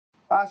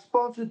Our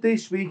sponsor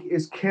this week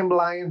is Kim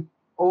Lyon,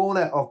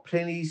 owner of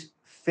Prinny's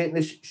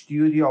Fitness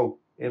Studio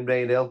in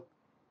Rainhill.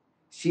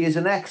 She is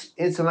an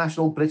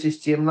ex-international British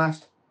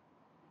gymnast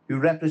who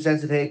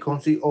represented her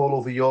country all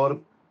over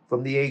Europe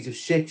from the age of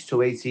 6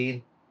 to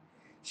 18.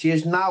 She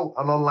is now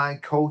an online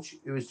coach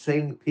who is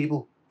training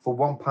people for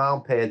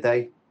 £1 per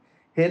day.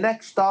 Her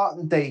next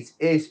starting date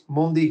is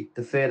Monday,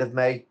 the 3rd of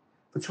May.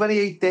 For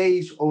 28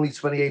 days, only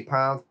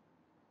 £28.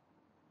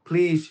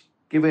 Please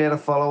give her a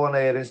follow on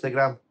her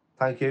Instagram.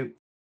 Thank you.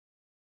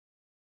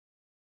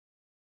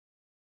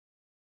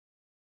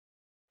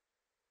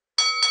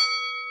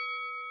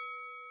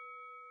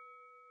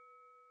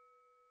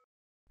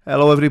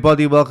 Hello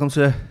everybody, welcome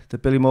to the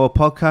Billy Moore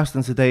podcast,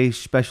 and today's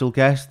special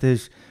guest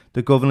is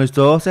the Governor's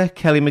daughter,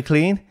 Kelly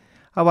McLean.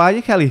 How are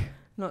you, Kelly?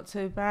 Not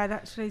too bad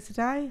actually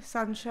today,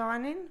 sun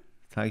shining.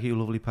 Thank you,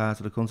 lovely part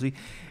of the country.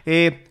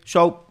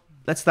 So,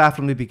 let's start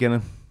from the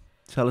beginning.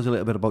 Tell us a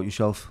little bit about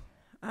yourself.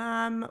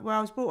 Well, I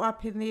was brought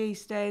up in the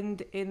East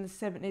End in the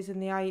 70s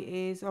and the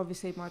 80s.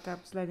 Obviously my dad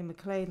was Lenny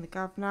McLean, the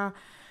governor.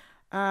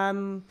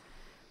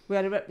 We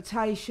had a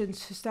reputation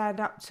to stand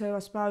up to, I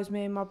suppose,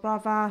 me and my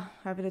brother,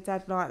 having a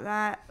dad like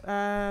that.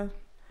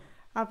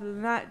 Other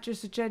than that,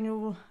 just a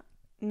general,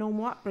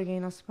 normal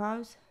upbringing, I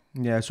suppose.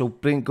 Yeah, so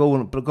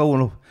growing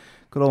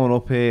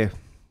up here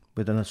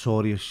with a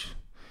notorious,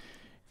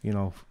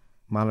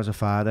 man as a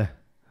father,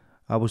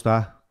 how was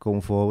that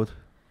going forward?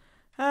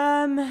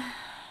 Well,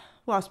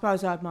 I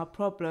suppose I had my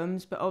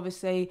problems, but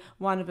obviously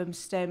one of them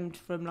stemmed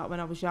from like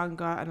when I was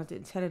younger and I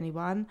didn't tell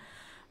anyone.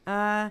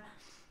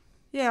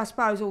 Yeah, I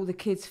suppose all the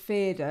kids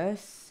feared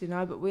us,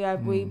 but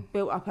we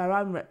built up our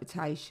own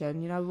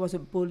reputation. We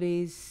wasn't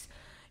bullies.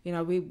 We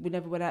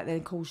never went out there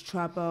and caused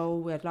trouble.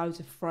 We had loads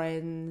of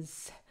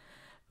friends.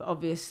 But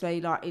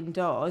obviously, like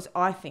indoors,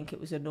 I think it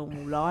was a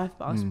normal life.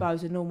 But I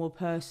suppose a normal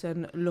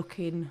person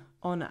looking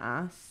on at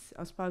us,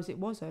 I suppose it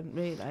wasn't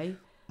really.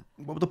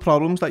 What were the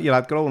problems that you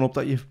had growing up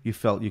that you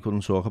felt you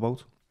couldn't talk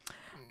about?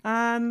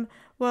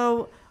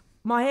 Well,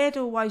 my head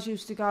always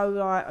used to go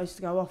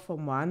off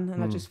on one,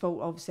 and I just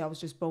thought, obviously, I was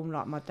just born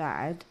like my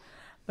dad.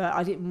 But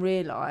I didn't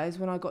realise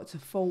when I got to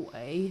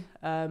 40,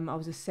 I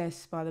was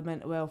assessed by the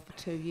mental health for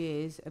 2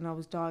 years, and I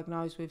was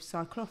diagnosed with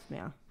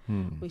cyclothymia,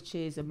 which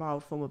is a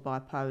mild form of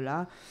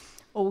bipolar.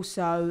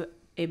 Also,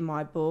 in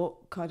my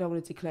book, I don't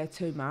want to declare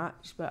too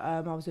much, but I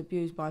was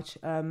abused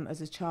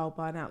as a child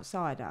by an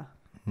outsider.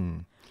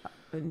 And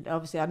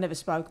obviously, I never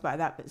spoke about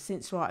that, but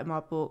since writing my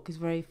book, it's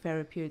very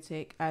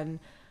therapeutic, and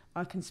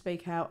I can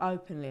speak out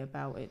openly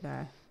about it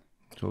now.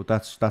 So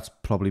that's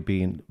probably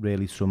been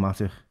really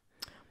traumatic.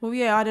 Well,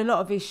 yeah, I had a lot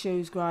of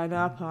issues growing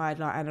up. I had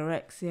like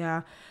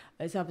anorexia.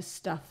 There's other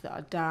stuff that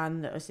I'd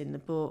done that was in the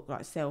book,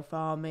 like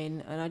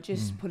self-harming, and I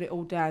just put it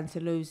all down to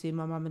losing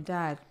my mum and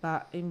dad.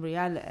 But in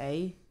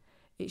reality,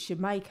 it's your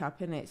makeup,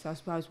 isn't it? So I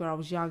suppose when I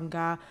was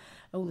younger,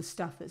 all the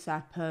stuff that's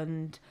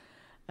happened,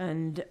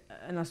 and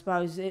I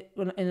suppose in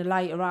a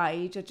later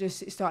age,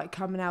 it started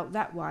coming out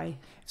that way.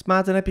 It's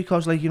mad, isn't it?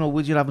 Because with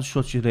you having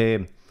such a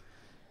a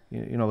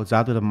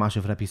dad with a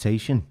massive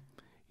reputation,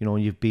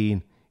 and you've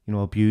been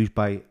abused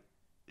by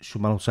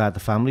someone outside the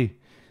family.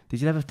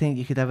 Did you ever think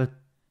you could ever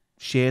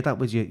share that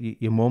with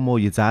your mum or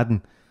your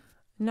dad?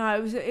 No,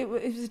 it was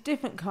a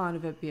different kind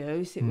of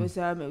abuse. It was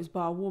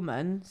by a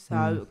woman.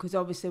 So because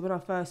obviously when I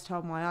first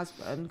told my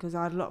husband, because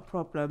I had a lot of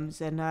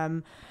problems and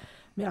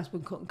my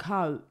husband couldn't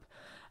cope.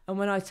 And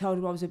when I told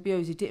him I was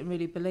abused, he didn't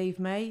really believe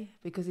me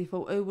because he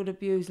thought, who would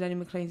abuse Lenny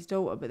McLean's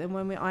daughter? But then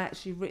when I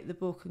actually wrote the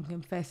book and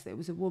confessed that it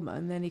was a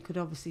woman, then he could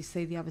obviously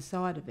see the other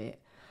side of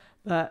it.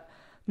 But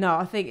no,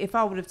 I think if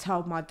I would have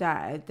told my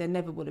dad, there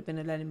never would have been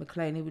a Lenny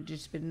McLean. He would have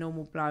just been a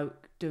normal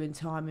bloke doing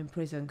time in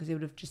prison because he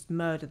would have just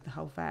murdered the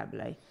whole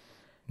family.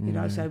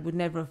 So he would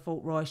never have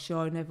fought Roy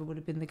Shaw, never would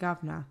have been the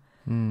governor.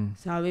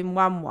 So in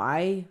one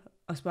way,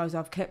 I suppose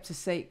I've kept a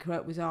secret.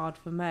 It was hard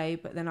for me,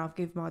 but then I've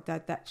given my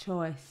dad that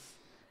choice.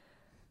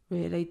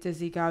 Really, does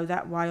he go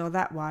that way or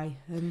that way?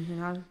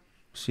 And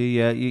See,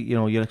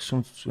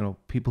 you're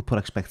people put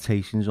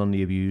expectations on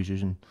the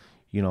abusers, and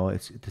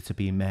it's to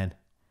be men,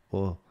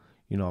 or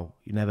you're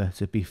never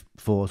to be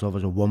thought of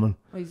as a woman.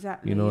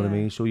 Exactly. You know what I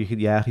mean? So you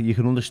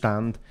can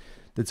understand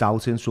the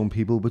doubt in some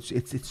people, but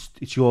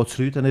it's your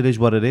truth, and it is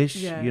what it is.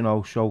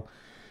 Yeah. So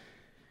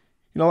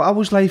how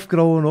was life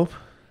growing up?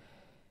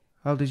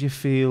 How did you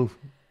feel?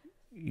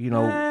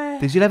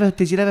 Did you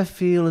ever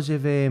feel as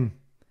if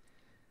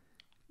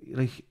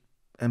like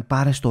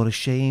embarrassed or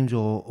ashamed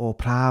or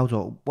proud,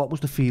 or what was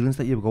the feelings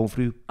that you were going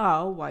through? Oh,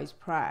 always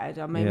proud.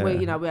 I mean,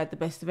 we had the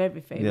best of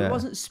everything. Yeah. It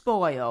wasn't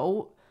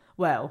spoiled.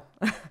 Well,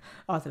 I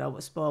don't know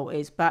what spoiled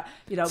is, but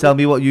Tell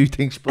me what you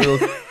think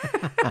spoiled.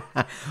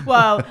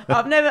 Well,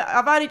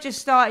 I've only just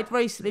started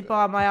recently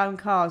buying my own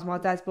cars. My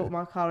dad's bought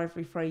my car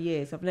every 3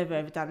 years. I've never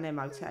ever done an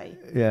MOT.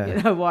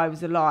 Yeah. While I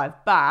was alive,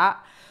 but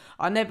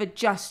I never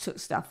just took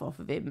stuff off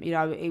of him.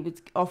 He would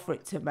offer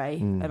it to me,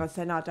 and I'd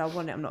say, no, I don't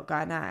want it. I'm not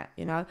going out.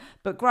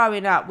 But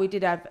growing up,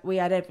 we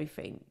had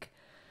everything.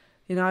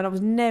 And I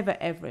was never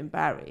ever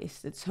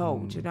embarrassed at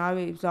all. It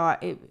was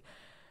like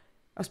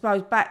I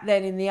suppose back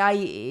then in the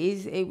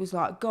 80s, it was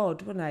like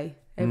God, wasn't he?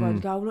 Everyone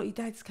would go, look, your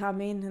dad's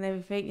coming and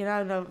everything, you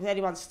know. And if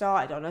anyone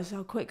started on us,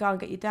 quick, go and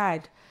get your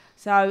dad.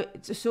 So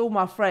just all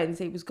my friends,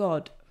 he was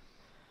God.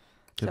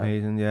 It's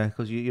amazing, yeah,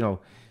 because you know,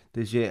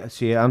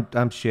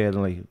 I'm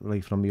sharing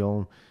like from my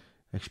own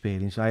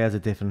experience. I had a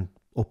different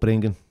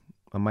upbringing,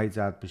 and my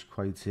dad was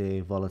quite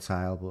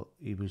volatile, but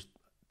he was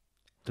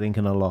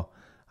drinking a lot,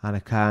 and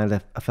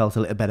I felt a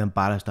little bit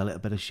embarrassed, a little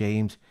bit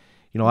ashamed.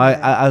 You know,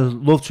 I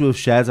love to have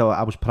said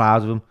I was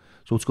proud of him.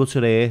 So it's good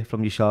to hear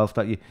from yourself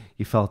that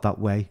you felt that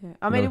way. Yeah.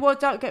 I mean,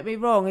 don't get me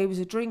wrong, he was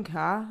a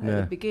drinker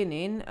at the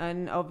beginning,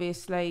 and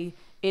obviously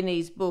in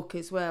his book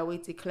as well, he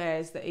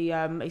declares that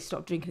he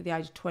stopped drinking at the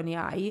age of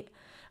 28.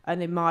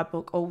 And in my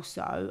book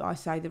also, I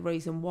say the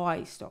reason why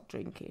he stopped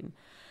drinking.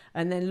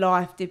 And then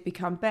life did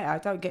become better.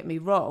 Don't get me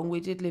wrong,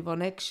 we did live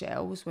on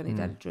eggshells when he'd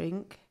had a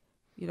drink.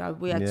 You know,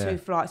 we had 2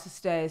 flights of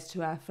stairs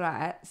to our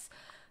flats.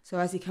 So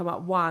as he come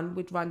up one,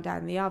 we'd run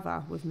down the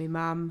other with me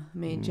mum,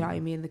 me and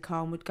Jamie in the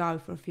car, and we'd go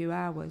for a few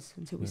hours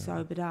until we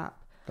sobered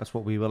up. That's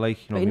what we were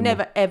like. You know, but he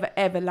never,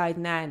 ever laid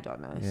an hand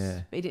on us.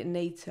 Yeah. But he didn't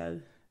need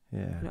to. Yeah.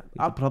 You know,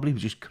 I'd probably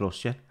just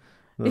crush you.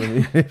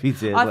 If he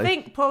did, I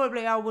think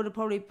probably I would have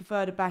probably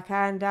preferred a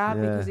backhander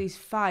because his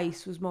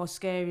face was more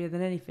scarier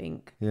than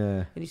anything. Yeah.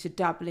 And he used to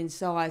double in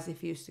size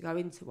if he used to go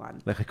into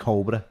one. Like a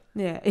cobra.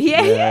 Yeah.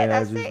 Yeah,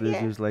 that's it.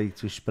 Just like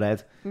to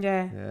spread.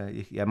 Yeah.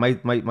 Yeah.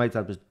 My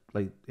dad was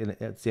like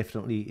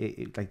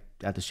definitely like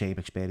had the same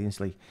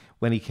experience. Like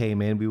when he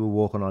came in, we were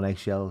walking on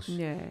eggshells.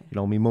 Yeah. You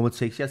know, my mum would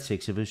she had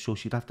 6 of us, so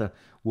she'd have to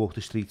walk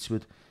the streets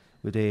with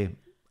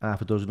half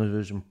a dozen of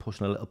us and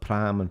pushing a little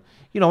pram, and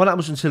you know, and that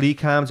was until he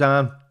calmed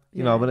down.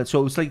 You know, but it's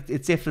like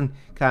it's different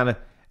kind of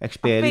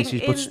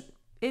experiences.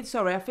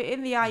 I think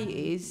in the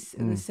 80s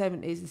and the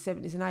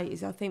 70s and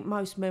 80s, I think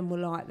most men were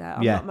like that.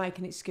 I'm not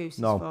making excuses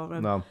for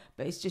them,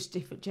 but it's just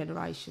different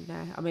generation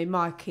now. I mean,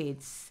 my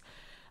kids,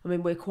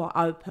 we're quite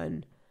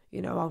open.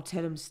 You know, I'll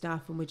tell them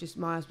stuff, and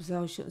my husband said,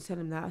 "Oh, I shouldn't tell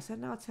them that." I said,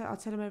 "No, I'll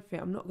tell them everything.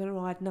 I'm not going to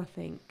hide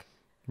nothing."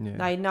 Yeah.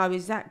 They know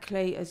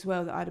exactly as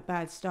well that I had a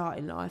bad start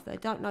in life. They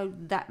don't know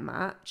that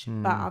much,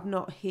 but I've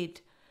not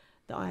hid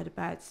that I had a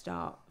bad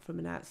start from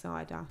an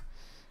outsider.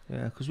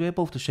 Yeah, because we're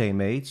both the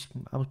same age.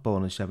 I was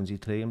born in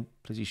 73. I'm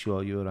pretty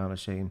sure you were around the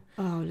same.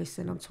 Oh,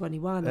 listen, I'm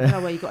 21. I don't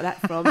know where you got that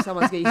from.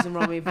 Someone's getting you some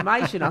wrong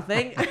information, I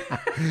think.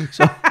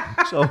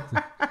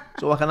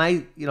 so I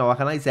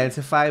can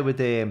identify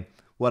with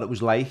what it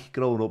was like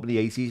growing up in the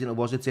 80s, and it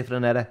was a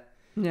different era.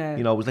 Yeah.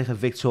 You know, it was like a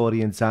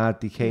Victorian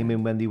dad. They came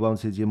in when they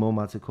wanted. Your mum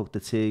had to cook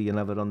the tea and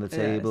have it on the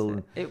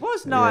table. It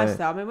was nice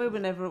though. I mean, we were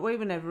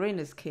never in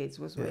as kids,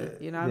 was we?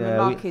 You know,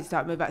 my kids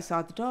don't move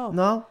outside the door.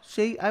 No,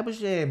 see, I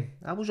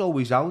was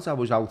always out. I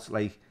was out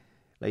like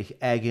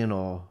egging,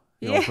 or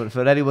you know,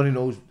 for anyone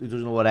who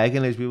doesn't know what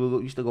egging is, we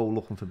used to go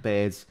looking for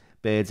birds'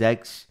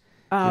 eggs.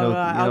 Oh,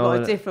 right. I've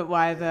got a different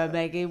way of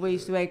Maggie. We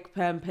used to egg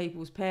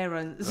people's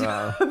parents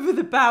over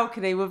the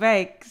balcony with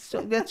eggs. So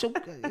you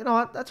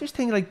know, I just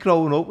think like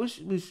growing up was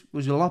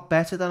a lot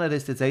better than it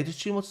is today. There's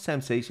too much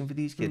temptation for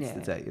these kids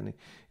today, and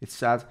it's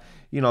sad.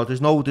 You know,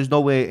 there's no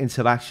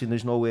interaction,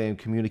 there's no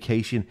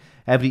communication.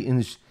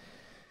 Everything's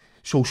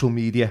social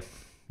media.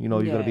 You know,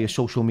 you've got to be a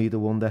social media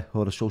wonder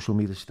or a social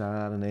media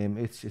star, and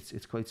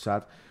it's quite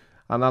sad.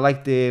 And I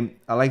liked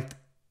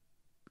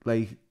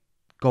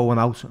going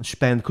out and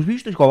spend, because we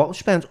used to go out and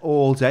spend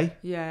all day.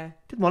 Yeah.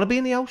 Didn't want to be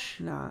in the house.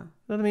 No. You know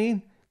what I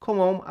mean? Come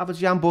home, have a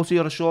jam butty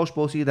or a sauce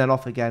butty, then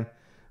off again.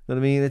 You know what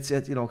I mean? It's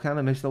you know, kind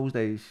of miss those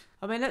days.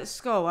 I mean, at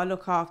school, I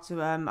look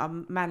after,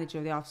 I'm manager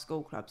of the after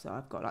school club, so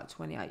I've got like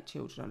 28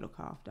 children I look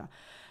after.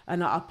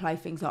 And I play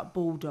things like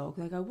Bulldog.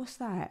 They go, what's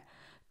that?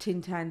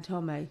 Tin Tan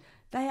Tommy.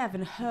 They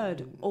haven't heard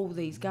of all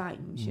these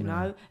games, you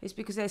know? It's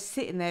because they're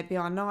sitting there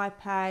behind an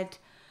iPad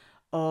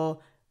or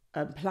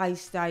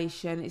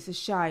PlayStation. It's a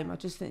shame. I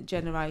just think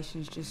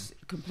generation's just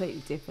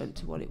completely different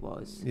to what it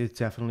was. Yeah,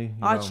 definitely.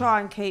 I try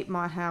and keep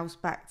my house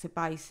back to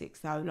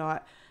basics though.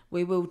 Like,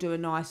 we will do a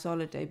nice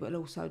holiday, but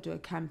we'll also do a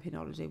camping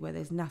holiday where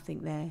there's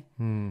nothing there.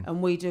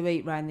 And we do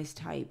eat round this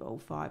table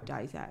 5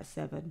 days out of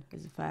 7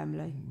 as a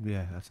family.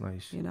 Yeah, that's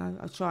nice. You know,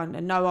 I try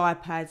and no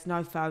iPads,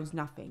 no phones,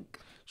 nothing.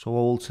 So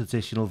all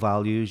traditional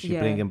values you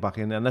bring them back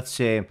in, and that's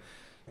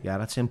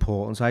that's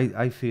important.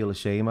 I feel the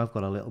same. I've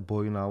got a little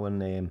boy now,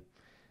 and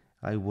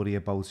I worry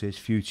about his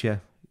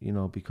future, you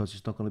know, because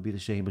it's not going to be the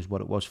same as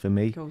what it was for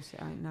me. Of course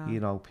it ain't, no. You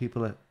know,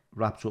 people are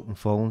wrapped up in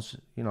phones,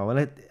 you know,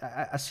 and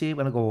I see it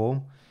when I go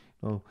home.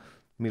 You know,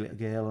 my little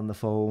girl on the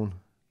phone,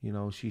 you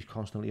know, she's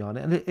constantly on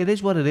it, and it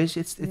is what it is.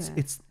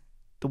 It's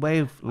the way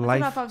of life. I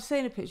don't know if I've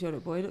seen a picture of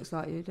it, boy. He looks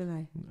like you, doesn't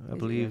he? I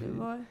believe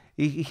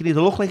he can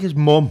either look like his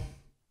mum,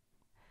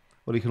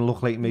 or he can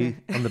look like me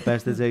on the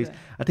best of days.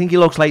 I think he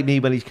looks like me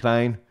when he's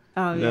crying.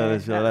 Oh yeah,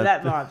 so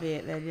that might be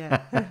it then,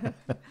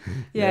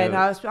 yeah.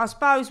 No, I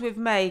suppose with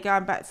me,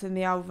 going back to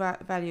the old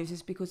values,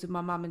 it's because of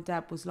my mum and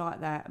dad was like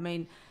that. I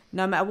mean,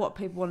 no matter what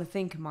people want to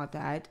think of my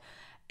dad,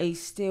 he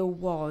still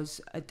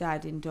was a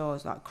dad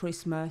indoors. Like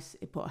Christmas,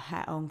 he put a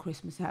hat on,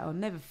 Christmas hat on,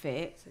 never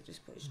fit, so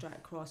just put it straight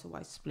across,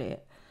 always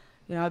split.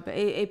 you know. But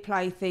he'd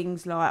play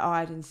things like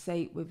hide and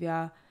seek with you,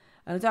 and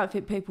I don't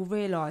think people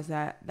realise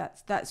that.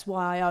 That's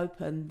why I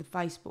opened the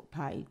Facebook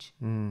page.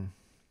 Can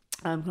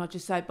I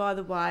just say, by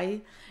the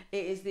way,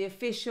 it is the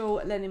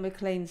official Lenny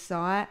McLean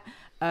site,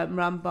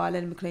 run by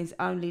Lenny McLean's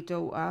only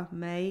daughter,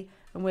 me,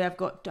 and we have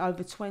got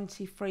over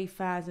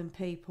 23,000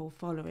 people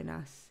following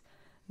us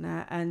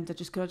now. And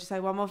can I just say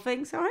one more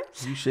thing? Sorry.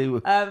 You see.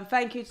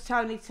 Thank you to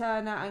Tony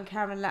Turner and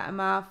Karen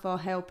Latimer for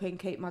helping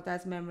keep my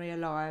dad's memory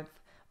alive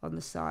on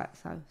the site.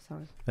 So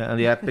sorry. And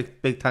yeah,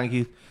 big thank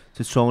you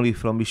to Tony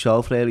from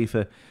myself, really,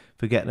 for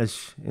getting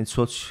us in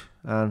touch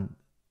and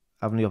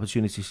having the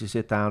opportunity to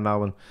sit down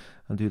now and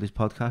do this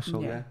podcast.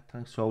 So yeah,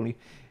 thanks, Tony.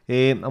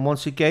 And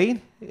once again,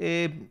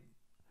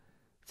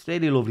 it's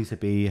really lovely to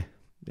be here.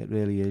 It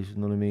really is. You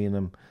know what I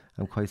mean?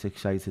 I'm quite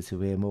excited to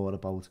hear more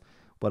about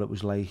what it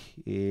was like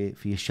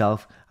for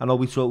yourself. I know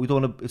we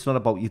don't. It's not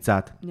about your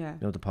dad. Yeah.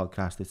 You know, the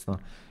podcast. It's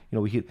not. You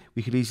know,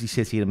 we could easily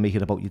sit here and make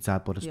it about your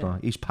dad, but it's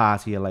not. He's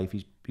part of your life.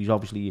 He's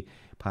obviously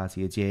part of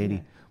your journey.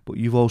 Yeah. But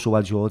you've also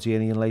had your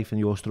journey in life and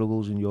your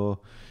struggles and your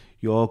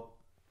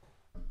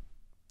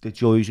the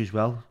joys as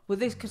well. Well,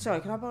 sorry,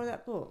 can I borrow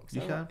that book?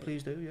 You can,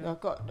 please do, yeah. I've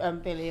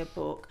got Billy a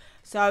book.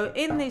 So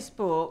in this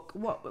book,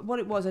 what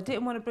it was, I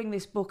didn't want to bring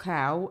this book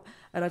out,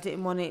 and I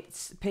didn't want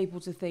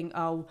people to think,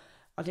 oh,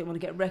 I didn't want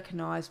to get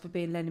recognised for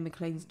being Lenny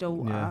McLean's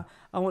daughter. Yeah.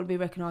 I want to be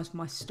recognised for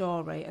my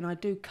story, and I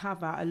do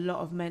cover a lot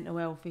of mental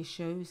health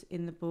issues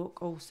in the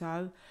book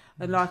also.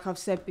 And like I've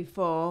said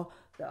before,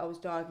 that I was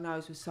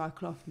diagnosed with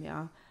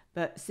cyclothymia,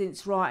 but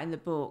since writing the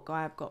book,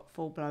 I have got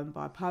full-blown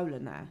bipolar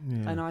now,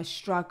 and I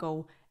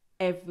struggle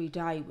every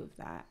day with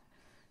that.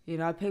 You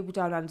know, people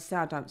don't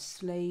understand. I don't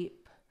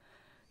sleep.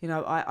 You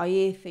know, I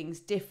hear things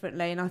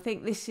differently, and I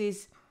think this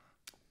is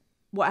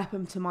what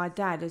happened to my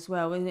dad as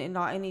well. In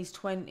his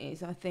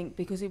 20s, I think,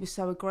 because he was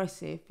so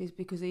aggressive, is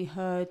because he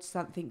heard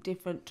something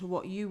different to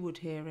what you would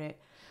hear it.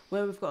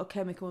 Where we've got a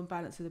chemical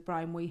imbalance of the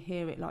brain, we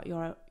hear it like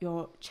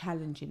you're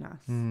challenging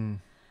us.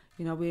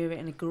 You know, we hear it in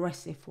an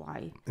aggressive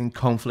way. In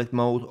conflict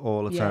mode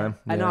all the time.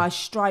 Yeah. And I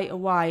straight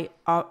away,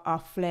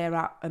 I flare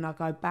up and I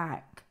go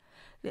back.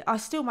 I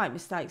still make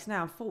mistakes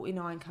now. I'm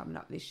 49 coming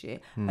up this year,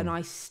 and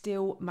I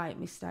still make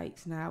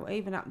mistakes now.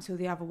 Even up until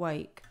the other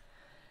week,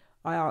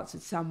 I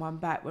answered someone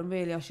back when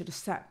really I should have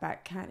sat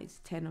back, counted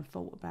to 10 and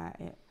thought about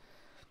it.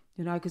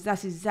 You know, because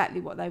that's exactly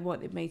what they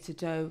wanted me to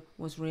do,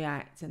 was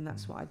react, and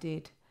that's what I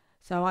did.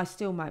 So I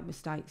still make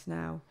mistakes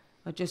now.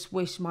 I just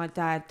wish my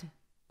dad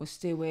was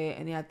still here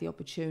and he had the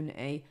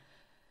opportunity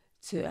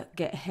to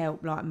get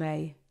help like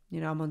me. You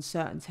know, I'm on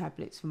certain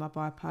tablets for my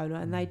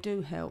bipolar, and they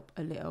do help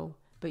a little.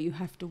 But you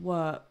have to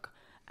work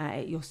at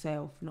it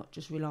yourself, not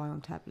just rely on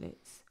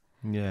tablets.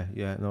 Yeah,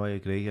 no, I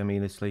agree. I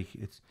mean,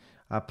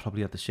 I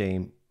probably had the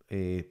same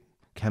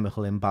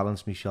chemical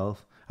imbalance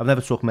myself. I've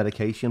never took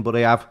medication, but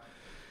I have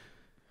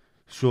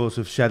sort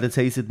of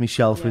sedated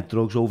myself with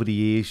drugs over the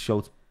years.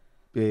 So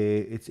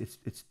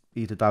it's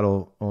either that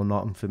or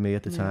nothing for me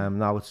at the time.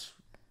 Now it's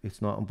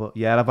nothing. But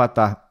yeah, I've had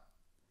that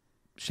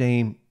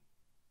same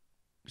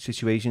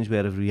situations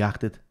where I've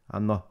reacted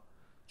and not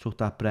took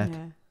that breath.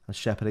 Yeah. And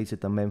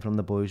separated the men from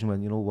the boys and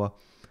went, you know what,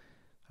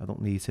 I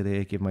don't need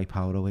to give my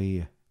power away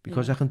here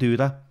because I can do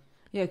that.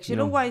 Yeah, because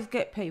you'll always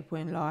get people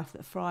in life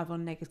that thrive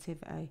on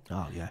negativity.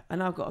 Oh yeah.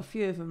 And I've got a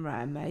few of them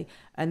around me,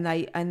 and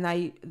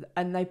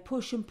they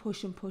push and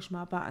push and push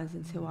my buttons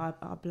until I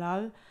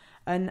blow.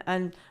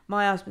 And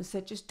my husband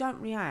said, just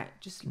don't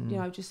react, just you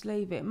know, just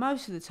leave it.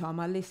 Most of the time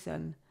I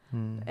listen.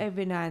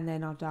 Every now and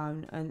then I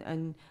don't,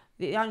 and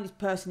the only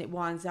person it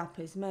winds up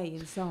is me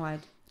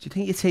inside. Do you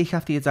think you take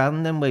after your dad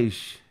in them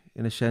ways?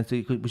 In a sense,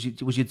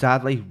 was your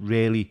dad like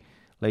really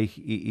like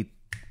he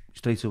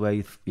straight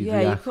away?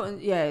 You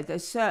couldn't. Yeah,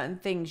 there's certain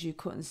things you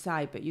couldn't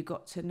say, but you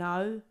got to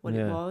know what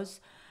it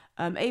was.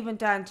 Even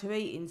down to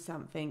eating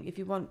something. If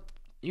you want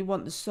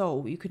the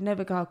salt, you could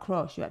never go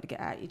across. You had to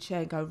get out of your chair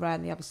and go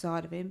round the other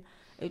side of him.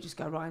 He'd just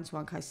go right into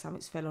one case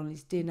something's fell on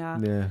his dinner.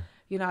 Yeah.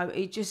 You know,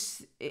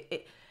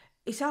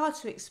 it's hard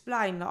to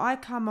explain. Like, I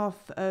come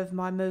off of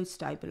my mood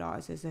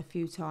stabilisers a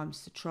few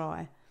times to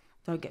try.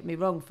 Don't get me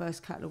wrong,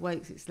 first couple of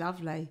weeks, it's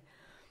lovely.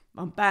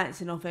 I'm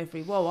bouncing off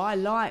every wall. I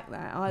like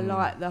that. I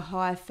like the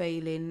high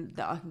feeling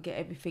that I can get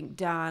everything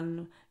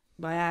done,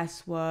 my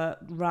housework,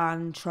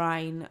 run,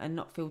 train, and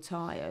not feel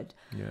tired.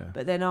 Yeah.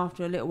 But then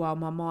after a little while,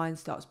 my mind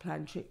starts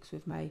playing tricks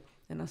with me,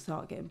 and I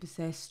start getting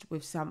possessed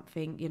with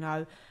something, you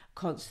know,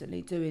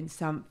 constantly doing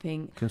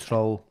something.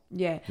 Control.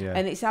 Yeah.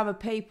 And it's other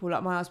people,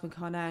 like my husband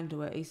can't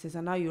handle it. He says, I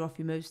know you're off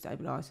your mood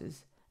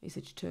stabilisers. He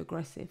said, you're too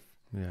aggressive.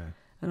 Yeah.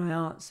 And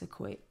I answer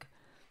quick.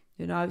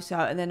 You know, so,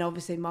 and then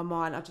obviously in my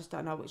mind, I just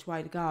don't know which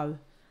way to go.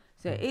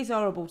 So it is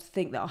horrible to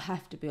think that I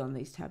have to be on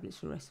these tablets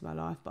for the rest of my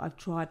life, but I've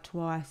tried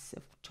twice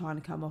of trying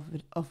to come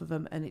off of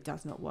them, and it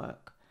does not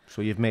work.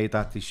 So you've made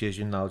that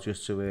decision now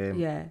just to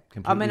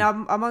completely... I mean,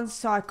 I'm on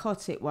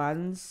psychotic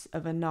ones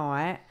of a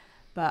night,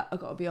 but I've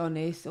got to be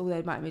honest, all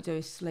they make me do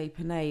is sleep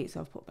and eat, so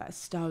I've put about a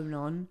stone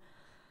on.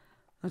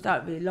 I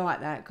don't really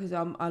like that because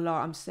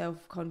I'm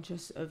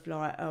self-conscious of,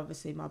 like,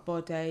 obviously my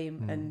body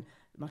and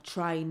my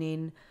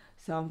training.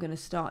 So I'm going to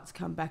start to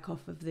come back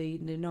off of the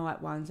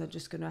night ones. I'm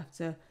just going to have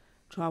to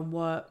try and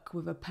work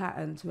with a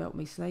pattern to help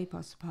me sleep,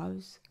 I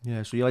suppose.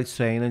 Yeah, so you like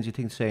training? Do you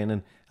think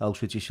training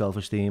helps with your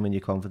self-esteem and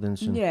your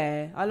confidence? And...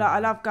 Yeah, I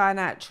love going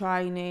out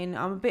training.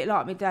 I'm a bit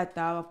like my dad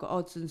though. I've got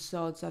odds and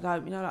sods. I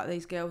don't, like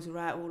these girls who are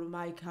out all the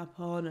makeup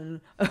on,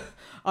 and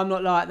I'm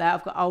not like that.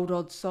 I've got old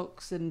odd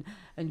socks and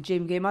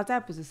gym gear. My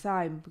dad was the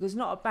same, because it's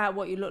not about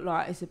what you look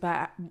like. It's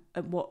about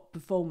what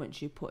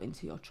performance you put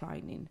into your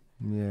training.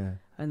 Yeah.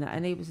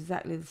 And he was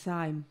exactly the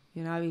same.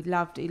 He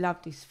loved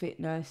his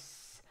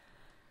fitness.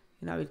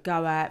 He'd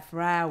go out for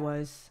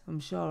hours. I'm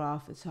sure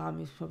half the time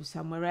he was probably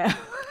somewhere else,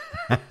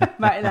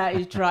 making out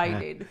his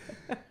training.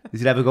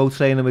 Did you ever go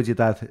training with your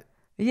dad?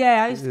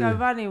 Yeah, I used to go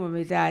running with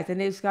my dad, and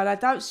he was going,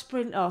 don't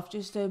sprint off,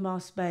 just do my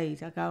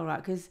speed. I go, all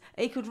right, because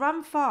he could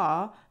run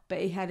far,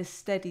 but he had a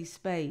steady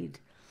speed.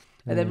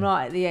 And then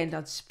right at the end,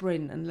 I'd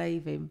sprint and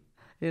leave him.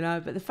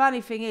 But the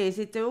funny thing is,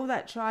 he'd do all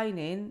that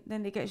training,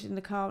 then he gets in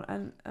the car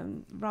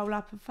and roll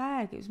up a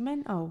fag. It was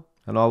mental.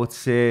 And I would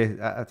say,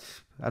 I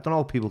don't know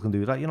how people can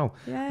do that,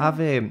 Yeah.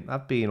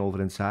 I've been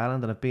over in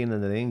Thailand, and I've been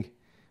in the ring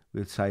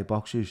with Thai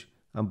boxers,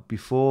 and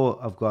before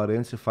I've got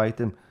in to fight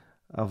them,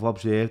 I've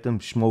observed them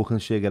smoking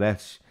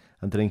cigarettes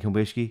and drinking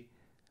whiskey.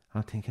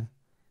 And I'm thinking,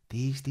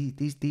 these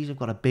have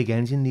got a big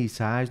engine, these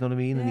Thais, you know what I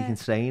mean? Yeah. And he can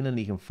train and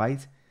he can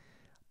fight.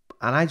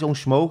 And I don't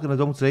smoke and I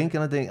don't drink,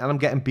 and I'm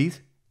getting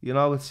beat.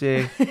 It's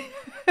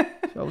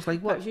so I was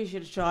like, what? Perhaps you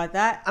should have tried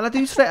that. And I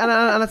do train, and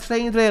I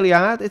trained really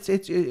hard.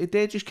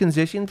 They're just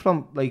conditioned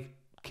from like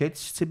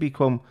kids to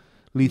become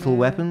lethal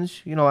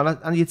weapons,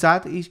 And your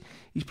dad, he's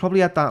probably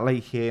had that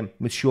like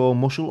mature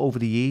muscle over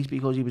the years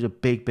because he was a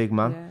big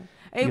man.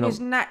 Yeah. He was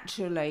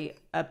naturally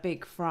a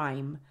big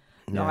frame.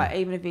 Yeah. Like,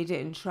 even if he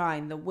didn't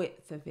train, the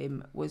width of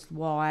him was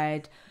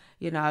wide,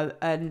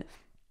 and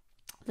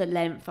the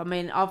length. I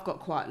mean, I've got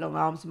quite long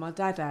arms, and my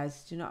dad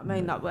has. Do you know what I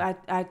mean? Like,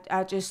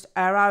 I just,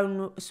 our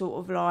own sort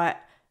of like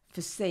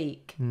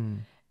physique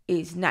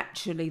is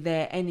naturally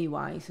there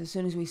anyway. So as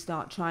soon as we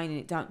start training,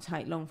 it don't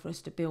take long for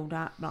us to build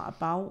up like a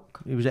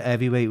bulk. He was a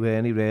heavyweight,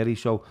 weren't he, really?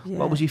 So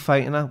what was he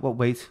fighting at? What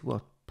weight?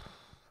 What?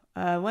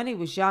 When he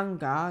was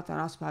younger,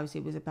 I suppose he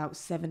was about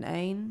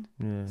 17,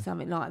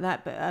 something like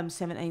that, but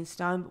 17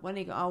 stone. But when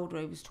he got older,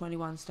 he was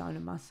 21 stone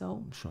of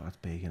muscle. I'm sure that's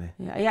big, isn't it?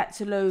 Yeah, he had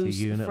to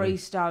lose unit, 3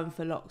 stone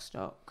for lock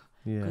stock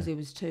Yeah. because he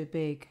was too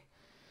big.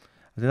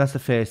 I think that's the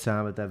first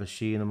time I'd ever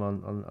seen him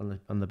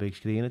on the big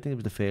screen. I think it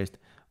was the first.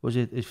 Was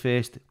it his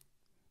first?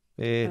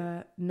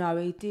 No,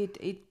 he did.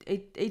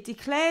 He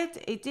declared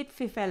he did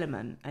Fifth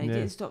Element, and he Yeah.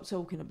 didn't stop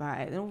talking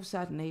about it. And all of a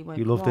sudden, he went.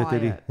 You loved quiet. it,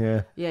 did he?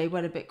 Yeah. Yeah, he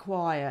went a bit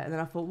quiet, and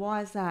then I thought,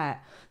 why is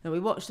that? Then we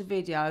watched the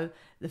video,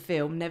 the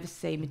film. Never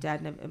seen my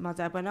dad. My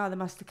dad went, oh, they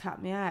must have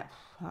cut me out.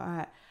 All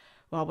right.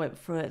 Well, I went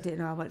through it,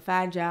 didn't I? I went,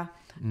 found ya.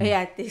 He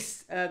had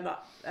this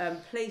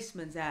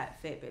policeman's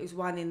outfit, but it was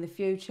one in the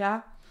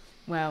future.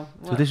 Well,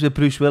 So this was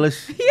Bruce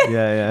Willis?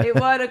 yeah. It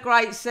weren't a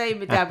great scene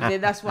with Dad,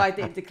 but that's why I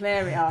didn't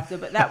declare it after.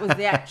 But that was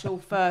the actual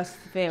first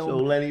film. So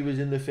Lenny was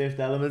in the Fifth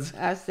Element?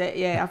 That's it,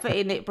 yeah. I think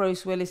he nicked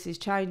Bruce Willis's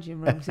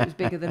changing room because it was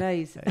bigger than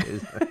his.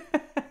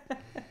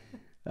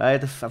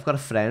 I've got a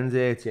friend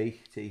there,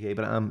 Jake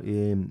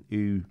Abraham,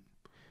 who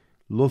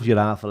loves your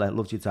alpha,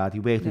 loves your dad. He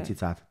worked with your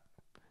dad.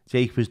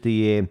 Jake was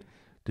the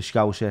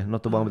Scouser,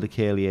 not the one with the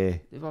curly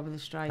hair. The one with the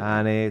straight.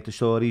 And the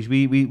stories,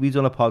 we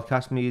done a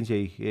podcast, me and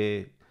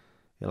Jake,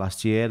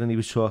 last year, and he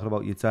was talking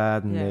about your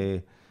dad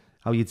and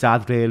how your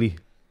dad really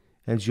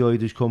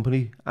enjoyed his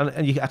company, and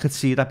I could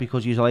see that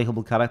because he's a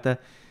likeable character,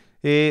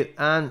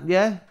 and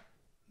yeah,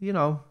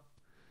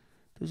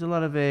 there's a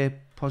lot of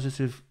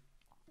positive.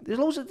 There's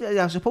loads of,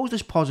 I suppose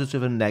there's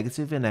positive and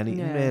negative in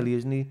anything, really,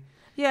 isn't he?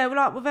 Yeah, well,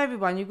 like with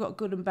everyone, you've got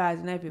good and bad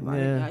in everyone.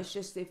 Yeah. It's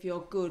just if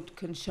your good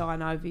can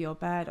shine over your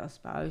bad, I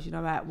suppose.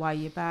 Outweigh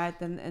your bad,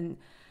 and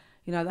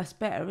that's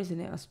better, isn't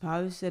it? I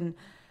suppose,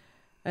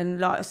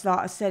 and like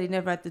I said, he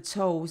never had the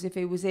tools. If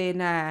he was here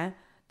now,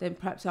 then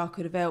perhaps I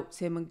could have helped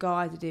him and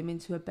guided him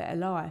into a better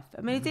life.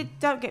 I mean, he did.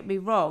 Don't get me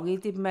wrong, he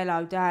did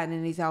mellow down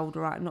in his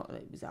older age. Not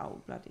that he was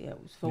old, bloody hell,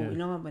 he was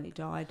 49 when he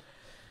died.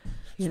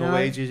 No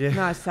age, is it?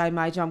 No, same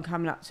age I'm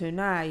coming up to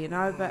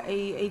now, but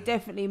he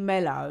definitely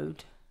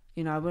mellowed.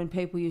 When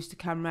people used to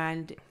come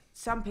round,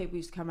 some people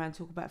used to come round and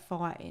talk about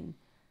fighting,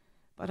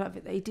 but I don't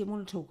think he didn't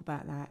want to talk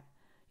about that.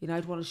 He'd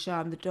want to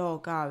show him the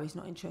door, go. He's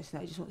not interested in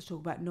that. He just wants to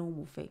talk about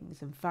normal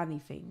things and funny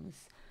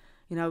things.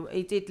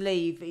 He did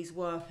leave his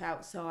work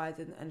outside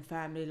and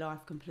family life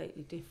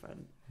completely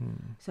different.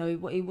 So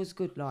he was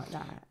good like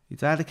that. He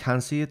died of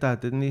cancer, your dad,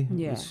 didn't he?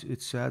 Yeah.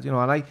 It's sad, and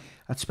I,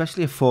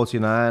 especially at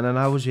 49, and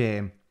I was,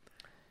 I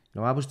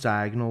was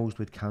diagnosed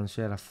with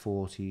cancer at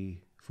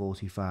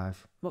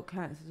 45. What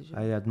cancer did you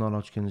I had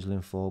non-Hodgkin's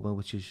lymphoma,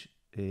 which is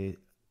a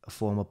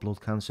form of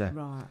blood cancer.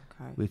 Right,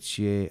 okay. Which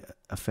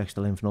affects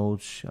the lymph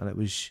nodes, and it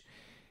was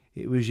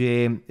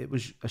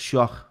a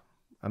shock.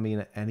 I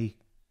mean, any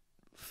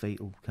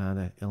fatal kind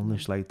of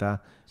illness like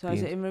that. So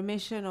is it in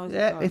remission or is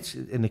it's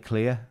in the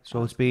clear.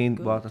 So it's been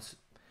that's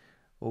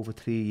over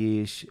 3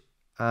 years,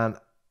 and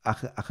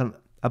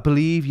I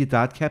believe your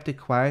dad kept it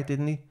quiet,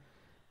 didn't he?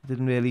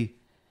 Didn't really.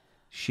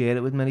 share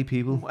it with many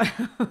people.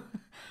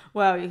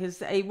 Well,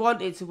 because he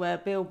wanted to wear a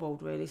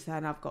billboard really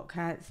saying I've got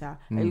cancer.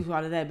 He was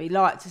one of them. He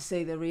liked to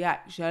see the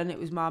reaction. It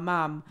was my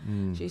mum.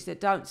 She said,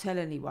 don't tell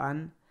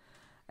anyone.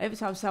 Every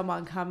time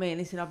someone come in,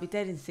 he said, I'll be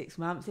dead in 6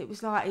 months. It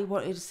was like he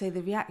wanted to see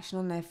the reaction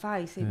on their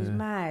face. He was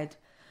mad.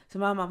 So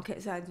my mum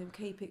kept saying to him,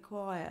 keep it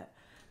quiet.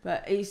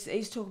 But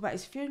he's talking about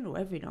his funeral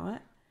every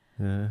night.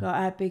 Yeah. Like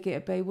how big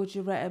it'd be. Would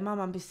you reckon? My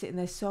mum be sitting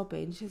there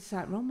sobbing. She had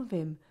something wrong with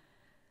him.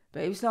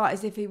 But it was like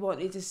as if he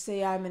wanted to see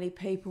how many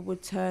people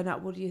would turn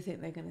up. What do you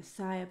think they're going to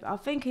say? I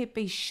think he'd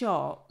be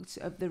shocked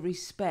of the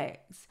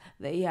respect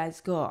that he has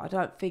got. I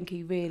don't think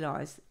he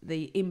realised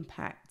the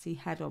impact he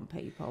had on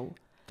people.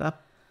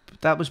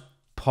 That was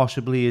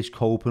possibly his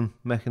coping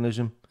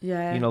mechanism.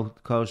 Yeah. You know,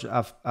 because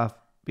I've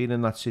been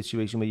in that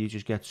situation where you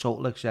just get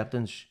total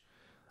acceptance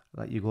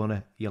that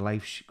your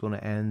life's gonna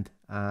end,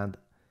 and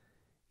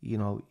you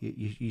know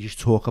you just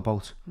talk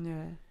about.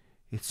 Yeah.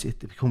 It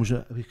becomes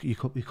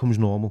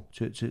normal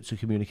to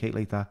communicate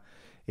like that.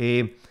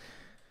 I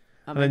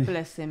mean,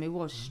 bless him, he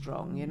was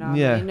strong, you know.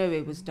 Yeah. He knew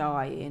he was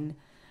dying,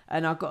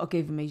 and I got to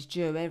give him his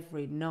due.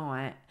 Every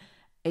night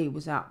he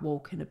was up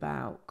walking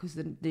about, because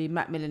the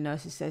Macmillan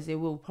nurses says he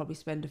will probably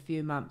spend a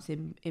few months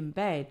in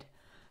bed.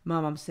 My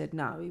mum said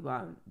no, he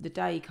won't. The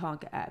day he can't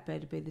get out of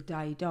bed will be the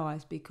day he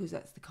dies, because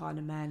that's the kind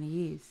of man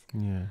he is.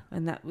 Yeah.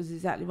 And that was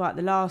exactly right.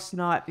 The last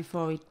night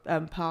before he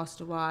passed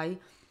away,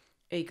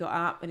 he got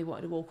up and he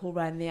wanted to walk all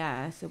around the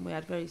house, and we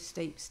had very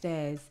steep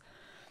stairs.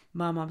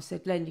 My mum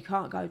said, Len, you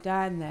can't go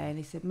down there. And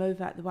he said,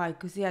 move out the way,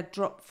 because he had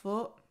dropped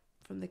foot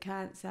from the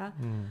cancer.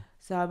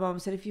 So mum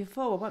said, if you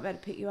fall, I won't be able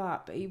to pick you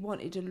up. But he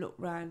wanted to look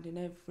round in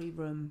every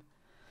room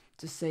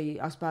to see,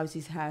 I suppose,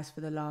 his house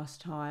for the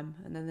last time.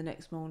 And then the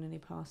next morning he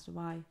passed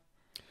away.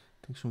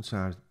 I think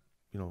sometimes,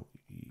 don't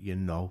you?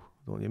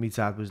 My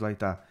dad was like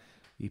that.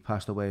 He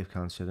passed away of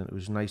cancer, and it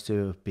was nice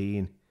to have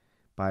been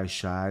by his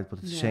side. But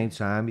at the same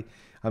time,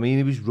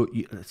 he was,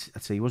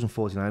 I'd say he wasn't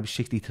 49, he was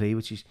 63,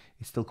 which is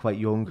it's still quite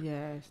young.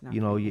 Yeah, it's not.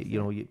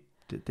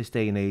 This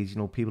day and age,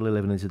 people are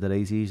living into their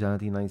 80s,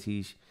 aren't they,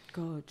 90s.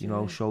 God,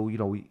 So,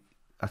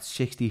 at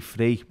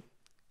 63,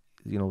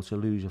 to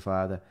lose a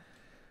father,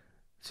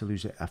 to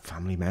lose a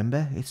family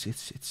member,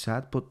 it's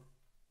sad, but,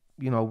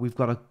 we've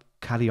got to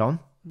carry on.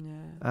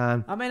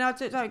 Yeah. I mean,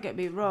 don't get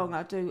me wrong,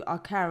 I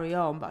carry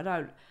on, but I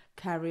don't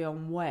carry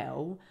on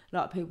well.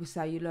 Like people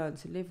say, you learn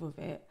to live with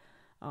it.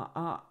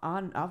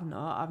 I've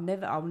not.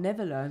 I'll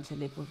never learn to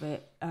live with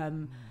it,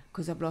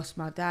 because I've lost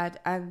my dad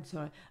and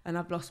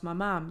I've lost my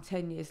mum.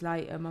 10 years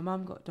later, my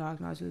mum got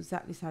diagnosed with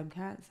exactly the same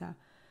cancer.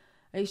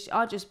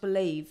 I just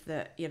believe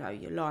that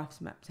your life's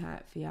mapped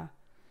out for you.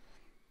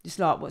 Just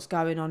like what's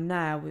going on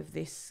now with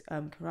this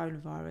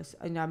coronavirus.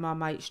 I know my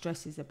mate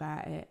stresses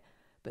about it,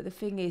 but the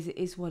thing is, it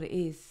is what it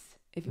is.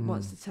 If it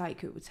wants to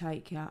take you, it will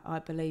take you. I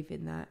believe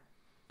in that.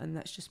 And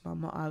that's just my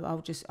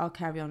motto. I'll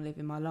carry on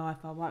living my life.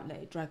 I won't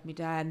let it drag me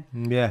down.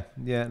 Yeah.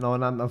 No,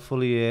 and I'm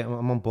fully,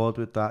 I'm on board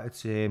with that.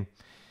 It's,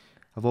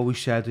 I've always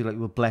said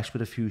we're blessed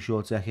with a few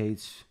short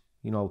decades.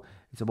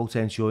 It's about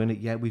enjoying it.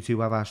 Yeah, we do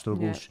have our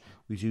struggles. Yeah.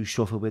 We do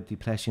suffer with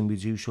depression. We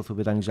do suffer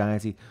with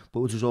anxiety.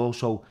 But there's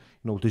also,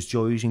 there's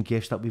joys and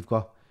gifts that we've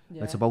got.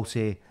 Yeah. It's about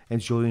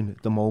enjoying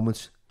the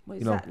moment. Well,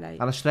 exactly.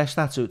 And I stress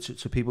that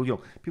to people.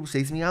 People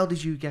say to me, "How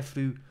did you get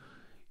through,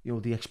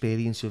 the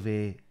experience of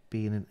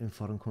being in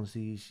foreign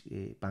countries,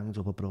 banged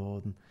up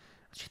abroad?" And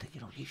she said,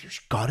 you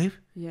just got to.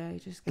 Yeah, you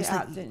just get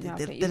out, didn't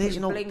you? There is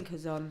no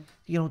blinkers on.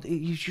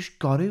 You just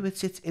got to.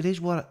 It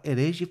is what it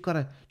is. You've got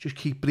to just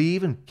keep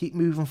breathing, keep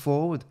moving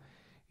forward,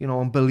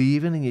 and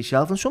believing in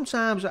yourself. And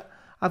sometimes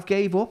I've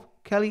gave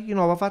up, Kelly.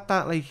 I've had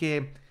that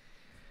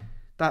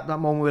that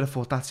moment where I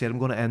thought, that's it, I'm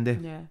going to end it.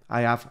 Yeah.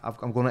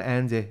 I'm going to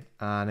end it,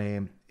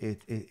 and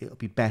it'll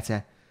be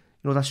better.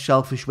 That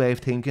selfish way of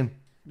thinking,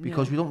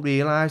 because we don't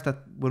realise that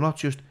we're not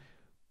just.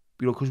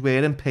 Because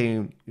we're in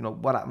pain,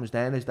 what happens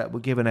then is that we're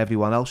giving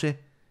everyone else it.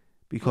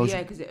 Because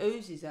it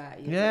oozes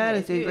at you. Yeah,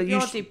 if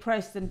you're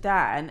depressed and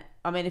down,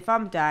 I mean, if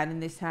I'm down in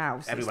this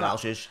house, everyone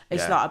else is.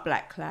 It's like a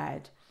black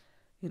cloud.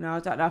 I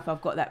don't know if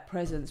I've got that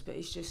presence, but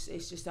it's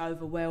just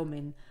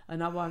overwhelming,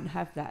 and I won't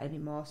have that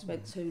anymore. I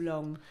spent too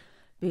long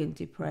being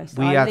depressed.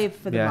 I live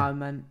for the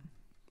moment.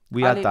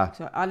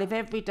 I live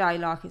every day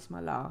like it's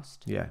my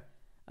last. Yeah.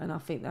 And I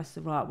think that's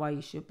the right way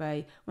you should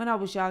be. When I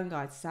was younger,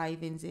 I had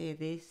savings here,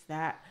 this,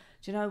 that.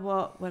 Do you know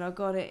what? When I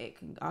got it,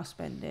 I'll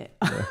spend it.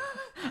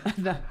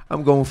 Yeah.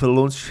 I'm going for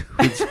lunch.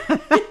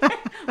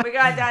 We're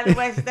going down the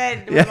West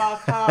End with our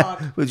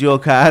card. With your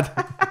card.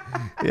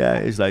 Yeah,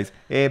 it's nice.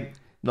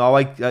 No,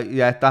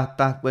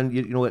 that when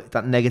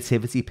that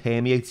negativity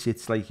permeates,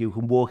 it's like you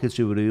can walk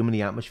into a room and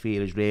the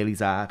atmosphere is really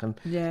dark. And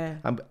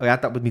I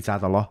had that with my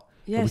dad a lot.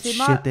 Yeah,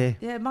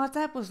 my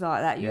dad was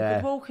like that. You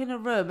could walk in a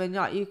room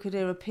and you could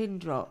hear a pin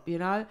drop,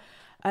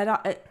 And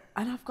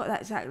I've got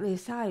that exactly the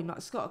same.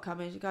 Like Scott come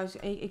in,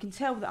 he can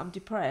tell that I'm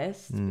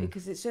depressed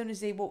because as soon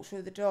as he walks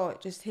through the door,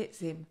 it just hits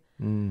him.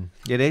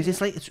 It is. It's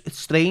like it's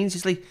strange.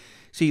 It's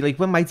like,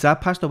 when my dad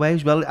passed away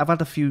as well, I've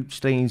had a few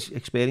strange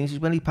experiences.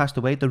 When he passed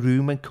away, the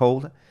room went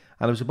cold,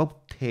 there was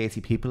about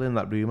 30 people in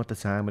that room at the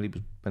time when he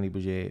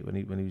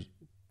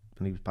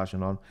was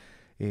passing on,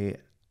 and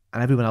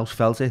everyone else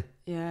felt it.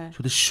 Yeah. So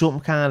there's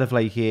something kind of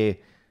like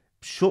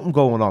something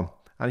going on,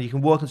 and you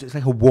can walk into it's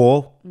like a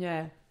wall.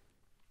 Yeah. You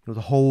know,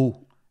 the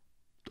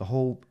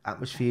whole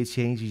atmosphere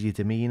changes, your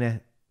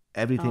demeanour,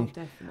 everything. Oh,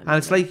 definitely. And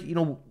it's like, you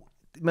know,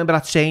 remember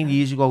that saying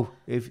years ago,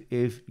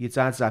 if your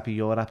dad's happy,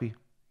 you're happy.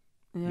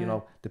 Yeah. You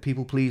know, the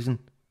people pleasing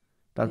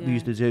that we Yeah.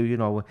 used to do, you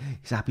know,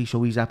 he's happy,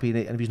 so he's happy,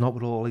 and if he's not,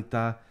 we're all like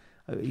that.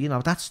 You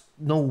know, that's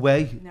no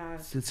way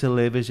to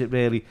live, is it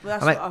really? Well,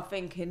 that's what I'm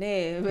thinking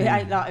here. It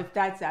ain't like if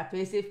dad's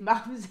happy, it's if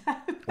mum's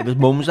happy. If his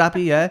mum's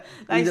happy, yeah.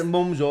 Either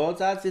mum's or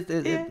dad's, it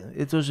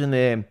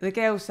doesn't... The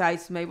girl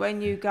says to me,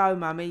 when you go,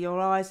 mummy, your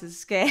eyes are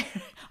scary.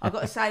 I've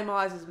got the same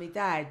eyes as my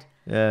dad.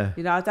 Yeah.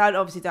 You know, I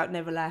don't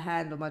never lay a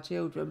hand on my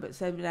children, but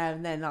every now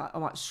and then like, I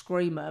might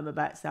scream at them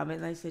about something,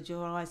 and they said,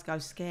 your eyes go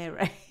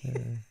scary.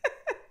 Yeah.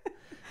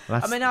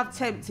 I mean, I've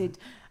tempted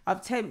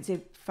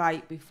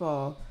fate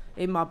before.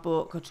 In my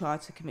book, I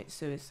tried to commit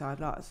suicide.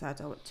 Like I said, I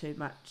don't want too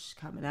much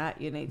coming out.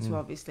 You need to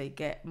obviously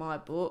get my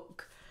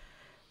book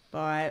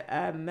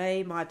by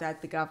me, my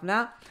dad, the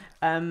Guv'nor.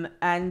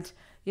 And,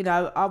 you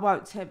know, I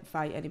won't tempt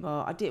fate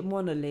anymore. I didn't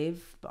want to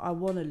live, but I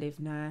want to live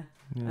now.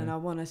 Yeah. And I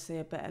want to see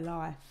a better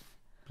life.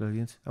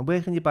 Brilliant. And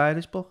where can you buy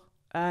this book?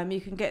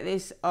 You can get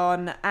this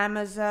on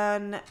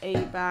Amazon,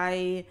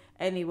 eBay,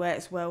 anywhere.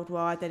 It's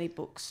worldwide, any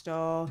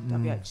bookstore,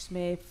 WH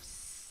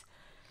Smith's.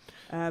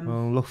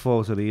 Well, look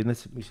forward to reading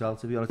it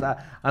myself, to be honest.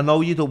 I know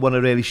you don't want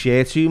to really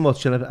share too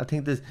much, and I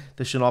think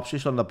the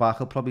synopsis on the back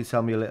will probably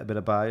tell me a little bit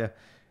about you.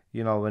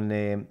 You know, and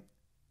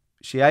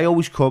I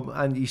always come,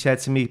 and he said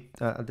to me,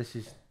 this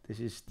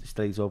is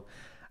straight up,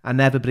 I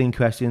never bring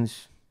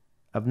questions.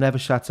 I've never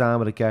sat down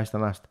with a guest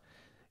and asked,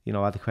 you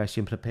know, had a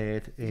question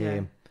prepared.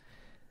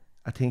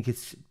 I think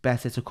it's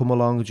better to come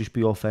along and just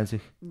be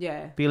authentic.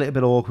 Yeah. Be a little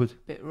bit awkward.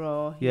 Bit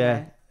raw.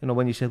 Yeah. You know,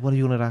 when you said, what are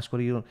you going to ask? What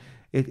are you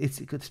going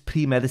to... It's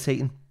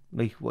premeditating.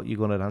 Like what you're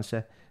going to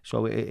answer,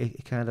 so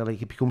it kind of like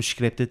it becomes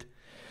scripted.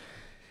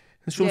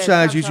 And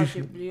sometimes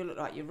you look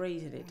like you're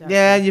reading it.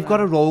 And you've got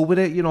to roll with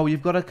it. You know,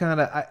 you've got to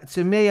kind of.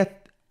 To me,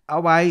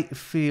 how I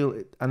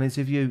feel an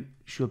interview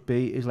should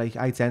be is like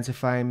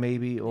identifying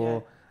maybe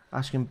or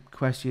asking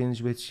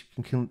questions which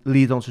can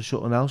lead on to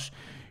something else.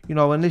 You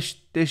know, and this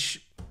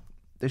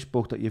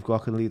book that you've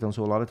got can lead on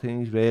to a lot of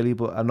things, really.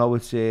 But I know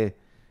it's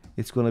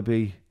going to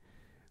be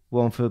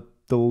one for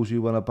those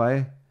who want to buy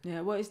it.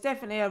 Yeah, well, it's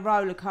definitely a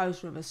roller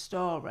coaster of a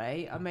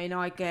story. I mean,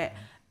 I get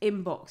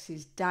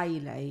inboxes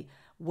daily,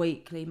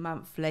 weekly,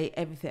 monthly,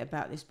 everything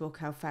about this book,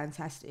 how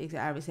fantastic it is,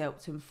 how it's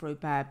helped them through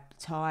bad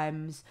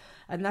times.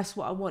 And that's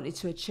what I wanted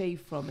to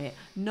achieve from it.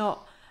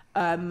 Not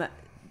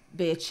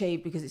be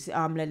achieved because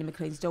I'm Lenny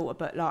McLean's daughter,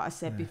 but like I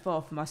said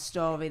before, for my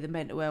story, the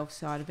mental health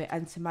side of it,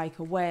 and to make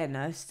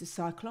awareness to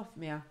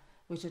cyclothymia,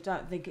 which I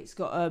don't think it's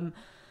got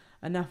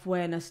enough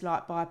awareness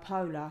like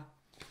bipolar.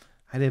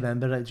 I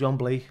remember John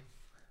Blake.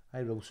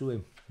 I wrote to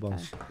him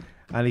once,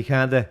 and he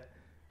kind of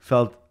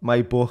felt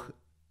my book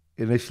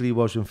initially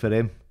wasn't for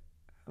him.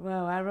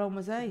 Well, how wrong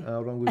was he?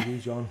 How wrong was you,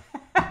 John?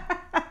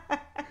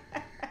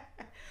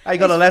 I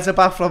got a letter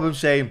back from him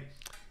saying,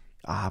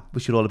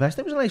 wish you all the best.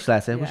 It was a nice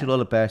letter, wish you all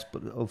the best,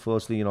 but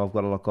unfortunately, you know, I've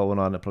got a lot going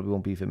on, it probably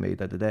won't be for me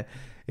that day.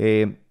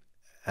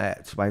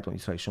 So why don't you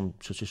try some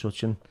such and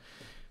such, and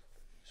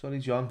sorry,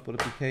 John, but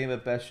it became a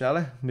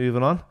bestseller.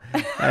 Moving on.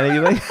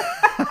 Anyway.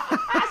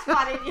 That's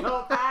one in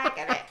your bag,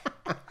 isn't it?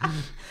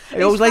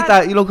 I always like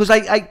that, you know, because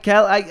I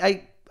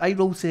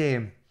wrote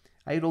I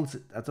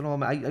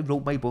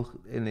wrote my book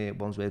in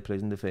Wandsworth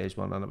Prison, the first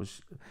one, and I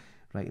was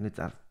writing it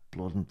that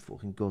blood and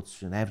fucking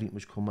guts, and everything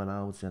was coming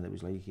out, and it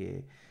was like,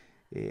 who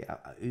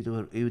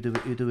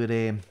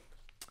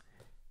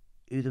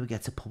do we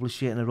get to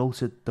publish it? And I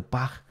wrote at the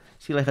back.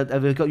 See, like,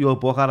 I've got your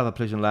book out of a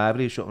prison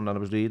library or something, and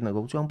I was reading, I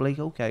go, John Blake,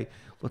 okay,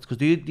 but because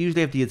they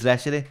usually have the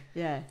address in it,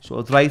 so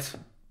I'd write.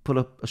 Put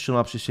a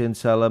synopsis in,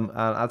 tell them,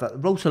 and I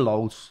wrote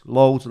loads,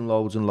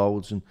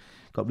 and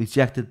got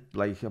rejected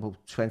like about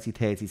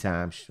 20-30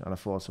 times, and I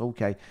thought,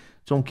 okay,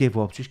 don't give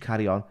up, just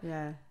carry on.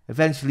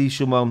 Eventually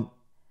someone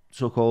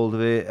took hold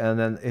of it, and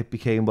then it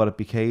became what it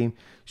became.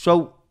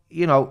 So,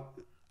 you know,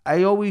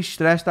 I always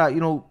stress that, you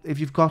know, if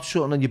you've got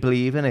something and you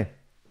believe in it,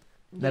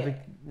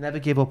 never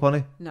give up on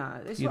it. No,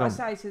 that's what I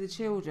say to the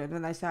children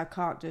when they say I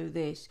can't do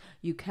this.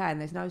 You can.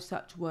 There's no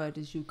such word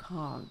as you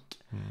can't.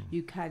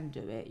 You can do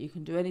it. You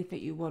can do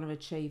anything you want to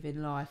achieve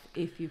in life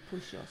if you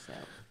push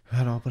yourself.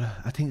 I know, but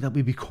I think that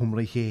we become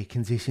like a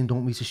condition,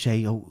 don't we, to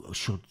say, oh,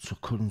 should, so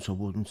couldn't, so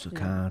wouldn't, so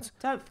can't.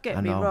 Don't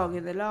get me wrong.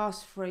 In the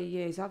last 3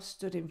 years, I've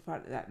stood in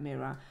front of that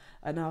mirror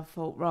and I've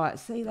thought, right,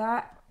 see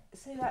that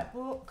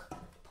book?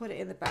 Put it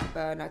in the back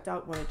burner.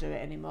 Don't want to do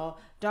it anymore.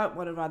 Don't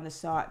want to run the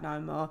site no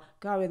more.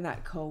 Go in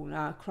that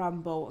corner,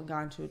 crumble and go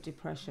into a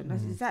depression.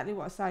 That's exactly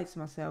what I say to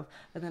myself.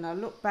 And then I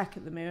look back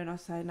at the mirror and I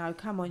say, no,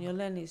 come on, you're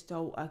Lenny's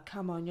daughter.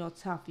 Come on, you're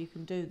tough. You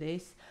can do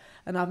this.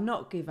 And I've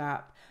not give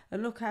up.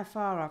 And look how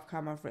far I've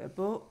come. I've written a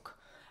book.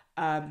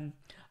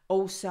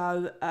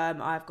 Also,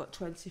 I've got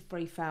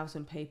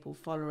 23,000 people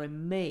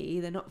following me.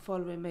 They're not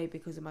following me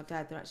because of my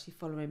dad. They're actually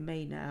following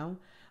me now,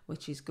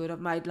 which is good. I've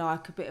made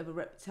like a bit of a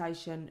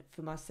reputation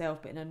for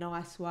myself, but in a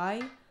nice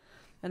way.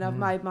 And I've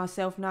made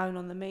myself known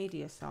on the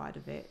media side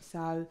of it.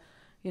 So,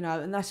 you know,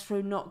 and that's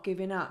through not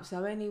giving up.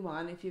 So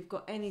anyone, if you've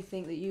got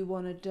anything that you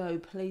want to do,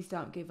 please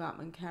don't give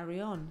up and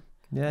carry on.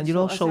 Yeah, and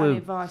that's the only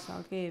advice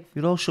I'll give.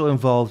 You're also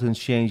involved in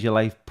Change Your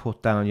Life,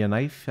 Put Down Your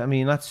Knife. I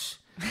mean, that's...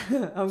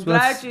 I'm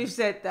glad you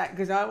said that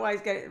because I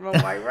always get it the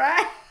wrong way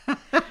round.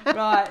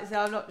 Right, so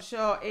I'm not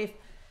sure if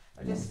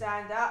I just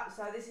stand up.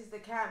 So this is the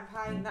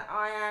campaign that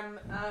I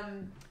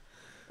am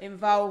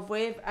involved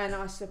with, and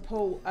I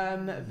support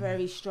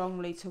very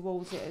strongly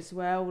towards it as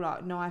well,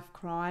 like knife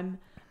crime.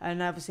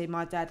 And obviously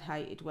my dad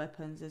hated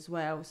weapons as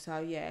well. So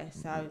yeah,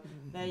 so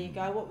there you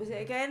go. What was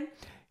it again?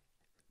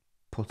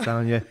 Put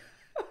down your...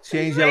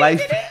 Change your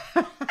life.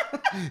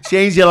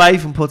 Change your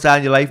life and put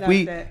down your life.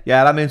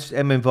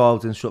 I'm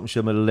involved in something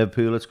similar to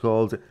Liverpool. It's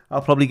called,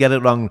 I'll probably get it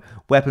wrong,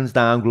 weapons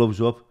down, gloves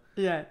up.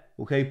 Yeah.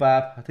 Okay,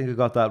 Barb, I think I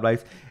got that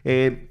right.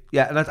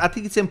 Yeah, and I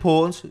think it's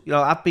important. You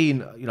know, I've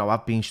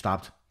been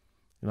stabbed.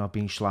 You know, I've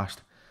been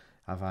slashed.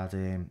 I've had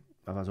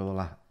all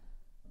that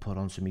put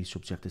onto me,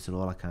 subjected to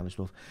all that kind of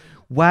stuff.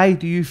 Why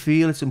do you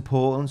feel it's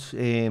important?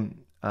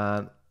 And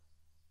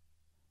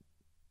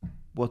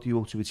what do you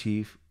hope to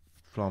achieve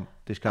from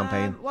this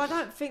campaign? Well, I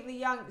don't think the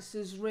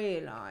youngsters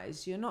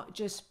realise you're not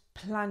just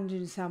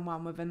plunging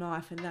someone with a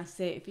knife and that's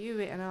it. If you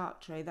hit an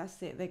artery,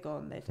 that's it, they're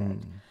gone, they're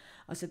dead.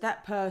 I said,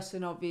 that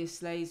person,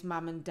 obviously, his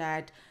mum and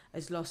dad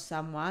has lost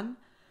someone.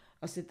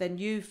 I said, then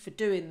you, for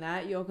doing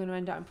that, you're going to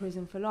end up in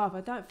prison for life. I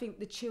don't think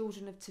the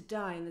children of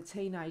today and the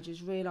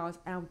teenagers realise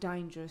how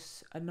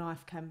dangerous a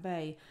knife can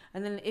be.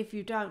 And then if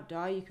you don't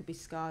die, you could be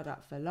scarred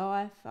up for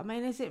life. I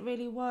mean, is it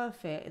really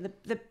worth it?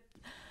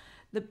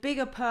 The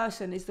bigger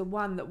person is the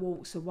one that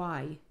walks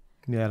away.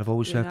 Yeah, I've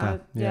always said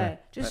that. Yeah,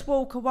 just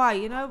walk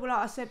away. You know, like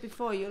I said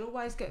before, you'll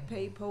always get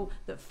people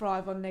that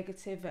thrive on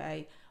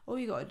negativity. All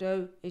you got to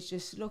do is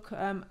just look at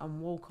them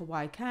and walk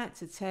away. Count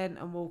to 10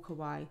 and walk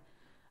away.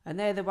 And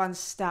they're the ones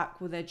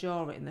stuck with their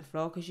jaw in the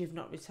floor because you've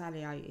not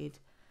retaliated.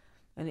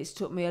 And it's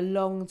took me a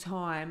long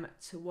time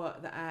to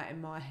work that out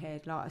in my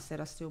head. Like I said,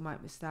 I still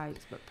make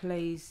mistakes, but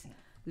please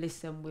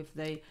listen with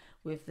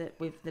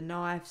the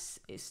knives.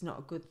 It's not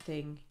a good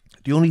thing.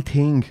 The only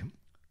thing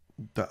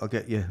that'll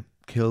get you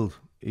killed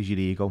is your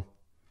ego.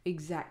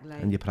 Exactly.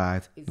 And your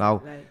pride.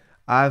 Exactly.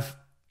 Now,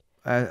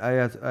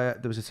 there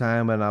was a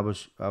time when I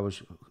was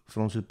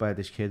fronted by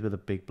this kid with a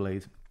big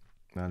blade,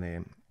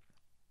 and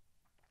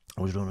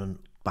I was running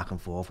back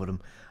and forth with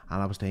him,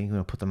 and I was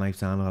thinking, put the knife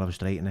down while I was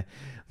straightening it.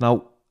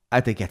 Now,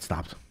 I did get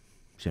stabbed.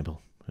 Simple.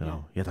 You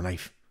know, you had a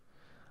knife.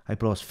 I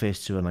brought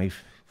fist to a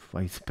knife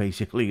fight,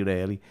 basically,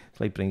 really. It's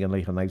like bringing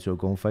like a knife to a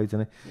gunfight,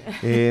 isn't it?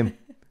 Yeah.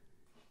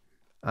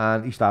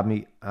 And he stabbed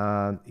me,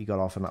 and he got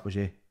off, and that was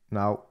it.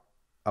 Now,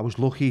 I was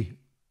lucky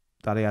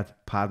that I had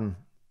padding.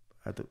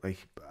 I had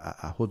like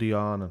a hoodie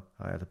on, and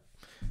I had a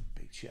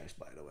big chest,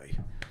 by the way.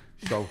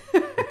 So,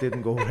 it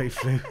didn't go right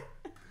through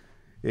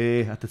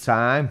at the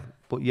time.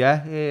 But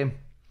yeah, it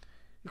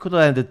could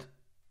have ended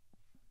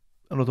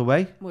another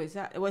way. What is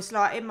that? Well, it's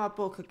like in my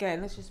book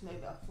again. Let's just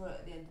move it up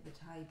at the end of the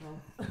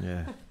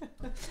table.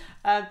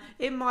 Yeah.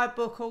 In my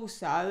book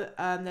also,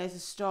 there's a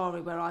story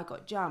where I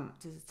got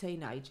jumped as a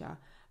teenager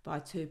by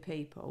two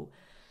people,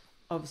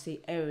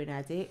 obviously heroin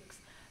addicts.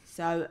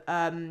 So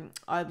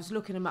I was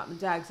looking them up and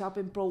down because I've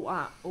been brought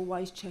up,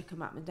 always check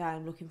them up and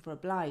down looking for a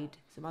blade.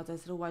 So my dad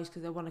said always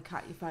because they want to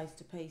cut your face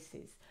to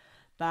pieces.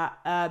 But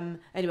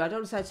anyway, I don't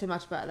want to say too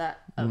much about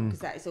that because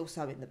that is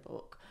also in the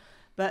book.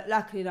 But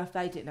luckily enough,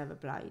 they didn't have a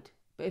blade.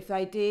 But if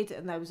they did,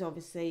 and they was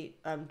obviously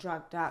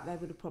drugged up, they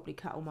would have probably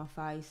cut all my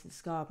face and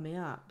scarred me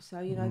up.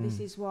 So, you know,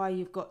 this is why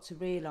you've got to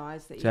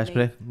realise that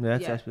desperate.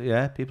 Desperate.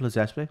 Yeah, people are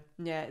desperate.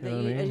 Yeah,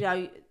 and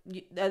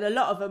a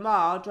lot of them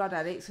are drug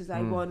addicts because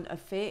they want a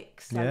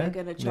fix. So they're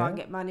going to try and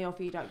get money off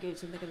you. Don't give it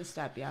to them, they're going to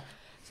stab you.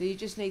 So you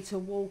just need to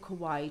walk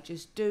away.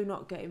 Just do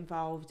not get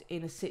involved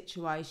in a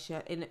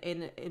situation,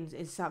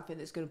 in something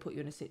that's going to put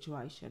you in a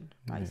situation,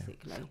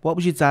 basically. Yeah. What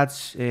was your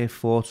dad's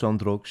thoughts on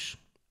drugs?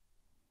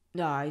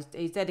 No,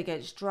 he's dead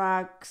against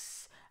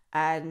drugs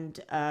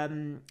and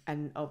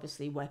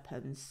obviously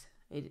weapons.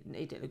 He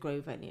didn't agree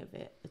with any of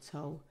it at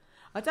all.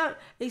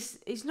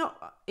 He's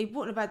not. He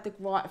wouldn't have had the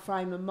right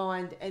frame of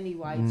mind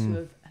anyway to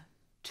have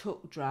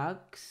took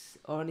drugs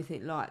or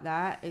anything like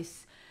that.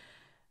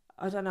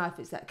 I don't know if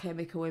it's that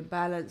chemical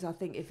imbalance. I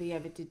think if he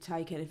ever did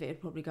take anything,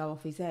 it'd probably go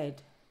off his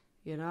head.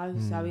 You know.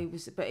 So he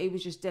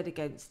was just dead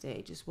against it.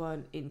 He just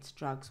weren't into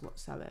drugs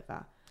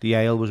whatsoever. The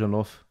ale was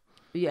enough.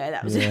 Yeah,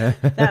 that was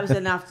that was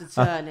enough to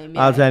turn him.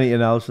 Yeah. As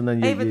anything else, and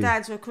then even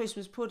down to a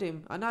Christmas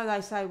pudding. I know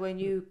they say when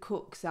you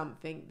cook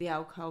something, the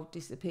alcohol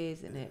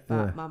disappears in it,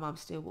 but my mum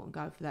still wouldn't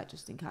go for that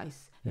just in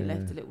case it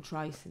left a little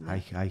trace in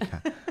there.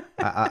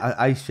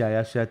 I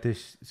said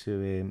this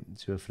to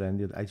a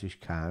friend. I just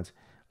can't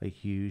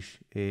use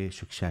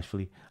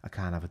successfully. I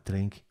can't have a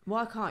drink.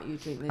 Why can't you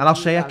drink? And I'll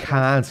say I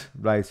can't,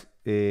 right?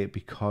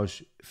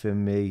 Because for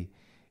me,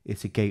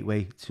 it's a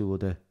gateway to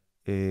other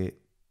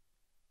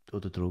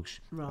drugs,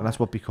 Right. and that's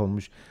what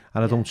becomes.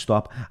 And I don't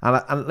stop.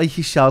 And like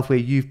yourself, where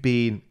you've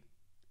been.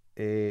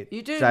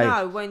 You do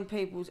know when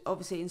people,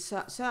 obviously in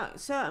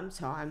certain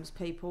times,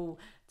 people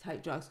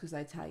take drugs because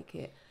they take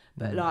it.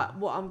 But like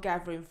what I'm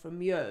gathering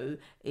from you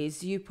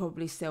is you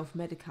probably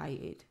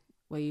self-medicated,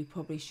 where you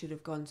probably should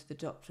have gone to the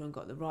doctor and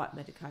got the right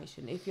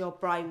medication. If your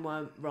brain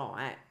weren't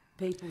right,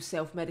 people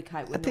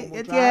self-medicate with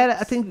normal drugs. Yeah,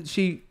 I think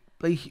she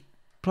like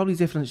probably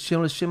different,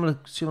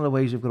 similar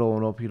ways of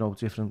growing up. You know,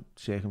 different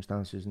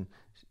circumstances and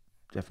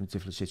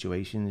different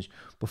situations.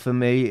 But for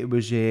me, it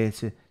was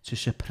to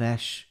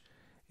suppress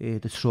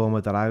the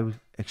trauma that I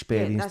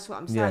experienced. Yeah, that's what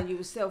I'm saying. You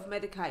were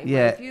self-medicating.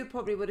 Yeah. If you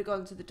probably would have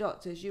gone to the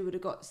doctors, you would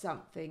have got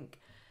something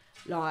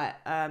like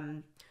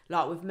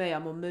with me,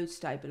 I'm on mood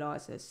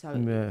stabilisers, so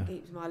it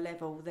keeps my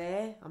level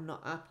there. I'm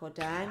not up or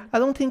down. I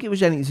don't think it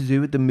was anything to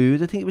do with the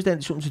mood. I think it was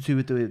something to do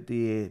with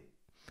the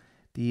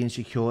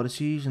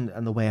insecurities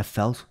and the way I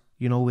felt.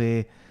 You know,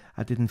 where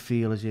I didn't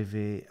feel as if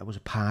I was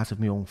a part of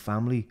my own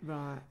family.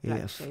 Right.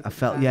 I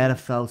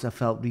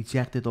felt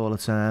rejected all the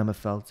time. I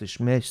felt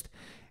dismissed.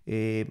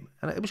 And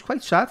it was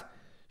quite sad.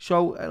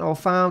 So I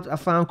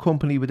found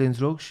company within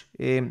drugs.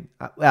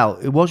 Well,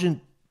 it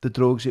wasn't the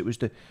drugs. It was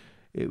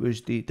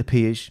the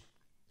peers,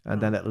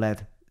 and then it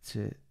led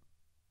to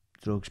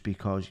drugs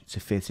because to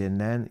fit in.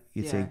 Then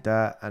you take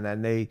that, and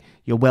then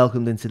you're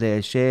welcomed into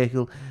their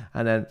circle.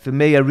 And then for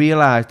me, I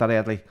realised that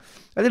I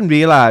didn't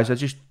realise.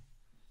 It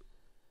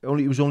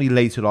was only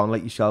later on,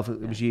 like yourself.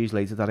 It was years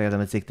later that I had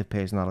an addictive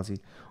personality.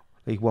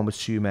 Like one was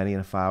too many,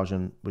 and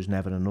 1,000 was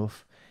never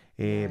enough.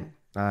 And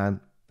then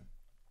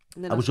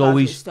I was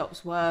always it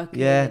stops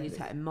working, and you're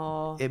taking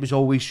more. It was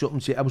always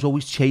something. I was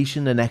always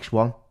chasing the next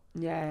one.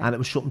 Yeah. And it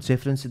was something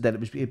different. And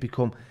then it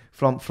become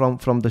from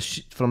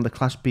the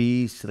class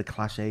B's to the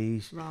class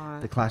A's,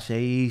 the class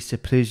A's to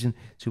prison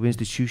to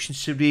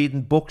institutions, to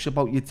reading books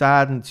about your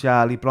dad and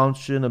Charlie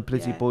Bronson and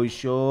Pretty Boy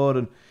Shore,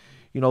 and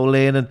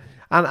learning.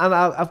 And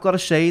I've got to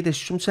say this: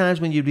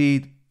 sometimes when you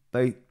read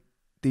like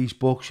these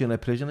books in a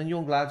prison, and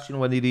young lads,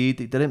 when they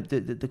read,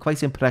 they're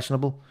quite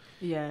impressionable.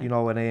 Yeah.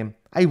 And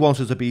I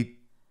wanted to be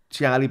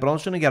Charlie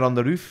Bronson and get on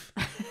the roof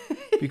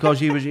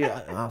because he was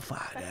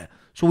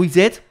so we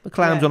did. I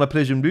climbed on a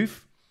prison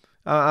roof.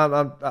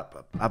 I've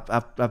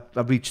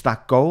reached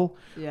that goal.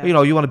 Yeah.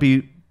 You want to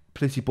be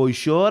Pretty Boy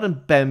Shore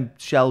and bend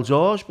shell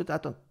doors, but I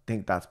don't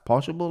think that's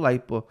possible.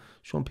 But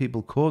some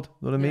people could.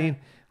 You know what I mean?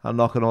 And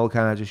knocking all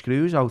kinds of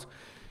screws out.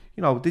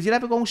 Did you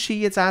ever go and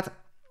see your dad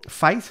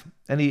fight?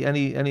 Any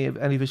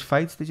of his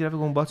fights? Did you ever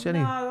go and watch any?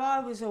 No, I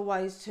was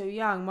always too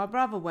young. My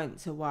brother went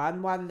to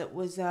one that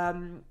was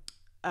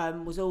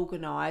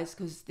organised,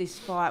 because this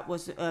fight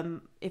was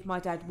if my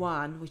dad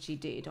won, which he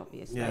did,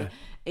 obviously,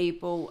 he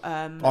bought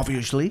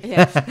obviously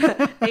yes,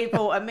 he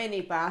bought a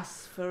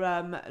minibus for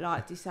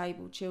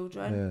disabled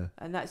children,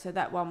 and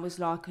that one was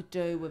like a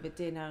do with a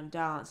dinner and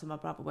dance, and my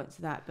brother went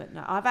to that. But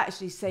no, I've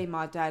actually seen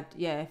my dad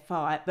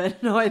fight,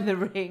 but not in the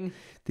ring.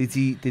 Did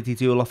he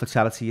do a lot for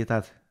charity, your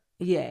dad?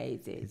 Yeah, he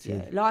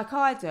did. Like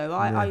I do.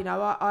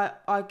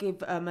 I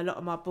give a lot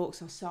of my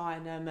books, I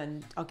sign them,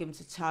 and I give them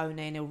to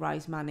Tony, and he'll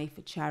raise money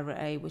for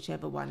charity,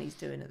 whichever one he's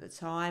doing at the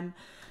time.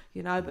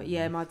 But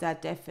my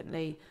dad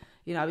definitely,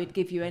 he'd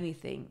give you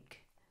anything.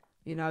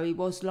 He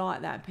was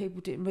like that.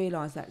 People didn't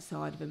realise that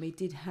side of him. He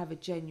did have a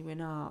genuine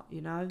heart,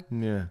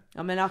 Yeah.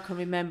 I mean, I can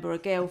remember a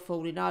girl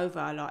falling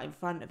over, in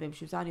front of him.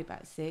 She was only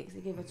about 6.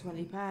 He gave her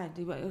 £20.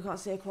 He went, I can't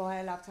see her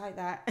cry, love, take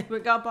that. He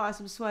went, go and buy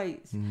some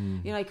sweets.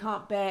 He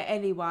can't bear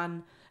any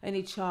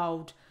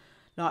child,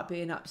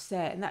 being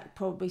upset. And that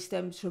probably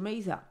stems from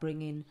his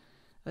upbringing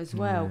as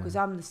well, because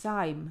I'm the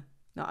same.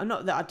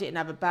 Not that I didn't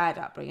have a bad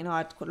upbringing. I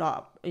had,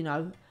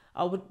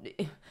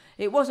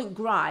 it wasn't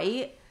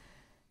great.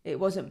 It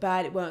wasn't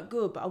bad, it weren't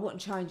good, but I wouldn't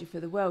change it for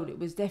the world. It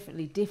was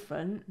definitely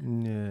different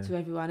to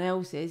everyone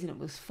else's, and it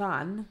was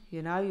fun.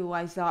 You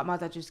always my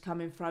dad just come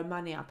and throw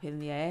money up in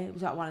the air. It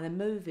was like one of the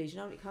movies,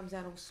 when it comes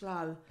down all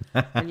slow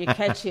and you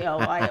catch it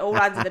all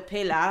under the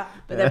pillar.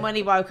 But then when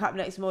he woke up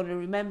next morning, he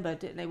remembered,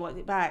 didn't he, want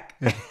it back?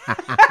 But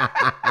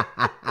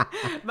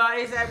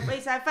he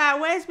said, Val,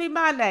 where's my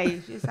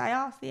money? She'd say,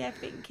 ask the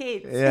effing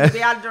kids. It'll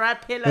be under our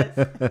pillars.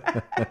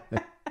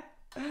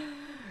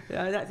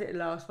 That didn't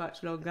last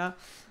much longer.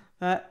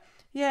 But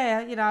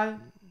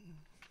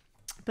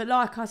but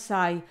like I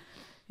say,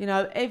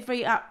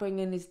 every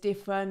upbringing is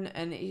different,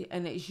 and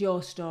it's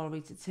your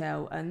story to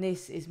tell, and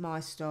this is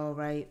my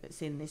story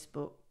that's in this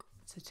book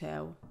to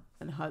tell,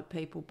 and I hope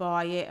people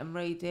buy it and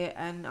read it,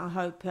 and I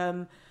hope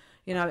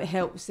it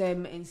helps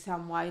them in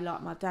some way,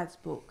 like my dad's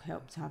book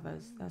helped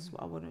others. That's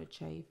what I want to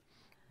achieve.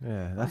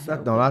 Yeah, that's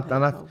that. No,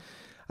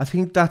 I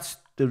think that's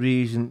the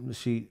reason.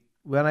 See,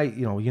 when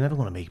you're never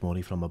going to make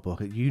money from a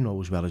book.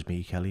 As well as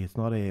me, Kelly. It's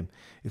not a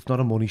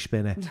money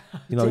spinner.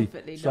 No,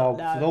 definitely so not.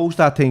 No. For those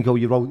that think,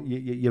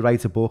 you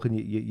write a book and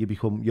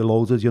you're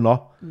loaded, you're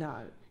not.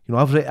 No.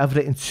 I've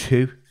written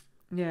 2.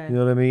 Yeah. You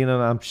know what I mean?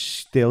 And I'm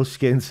still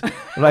skint.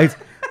 Right?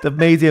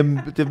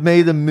 They've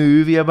made a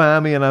movie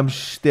about me, and I'm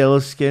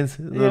still skint.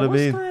 You know what I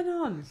mean? What's going on?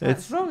 on?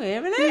 Something's wrong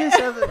here, isn't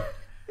it?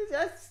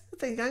 Yes, I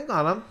think, hang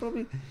on, I'm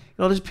probably,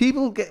 there's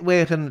people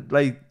working,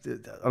 like,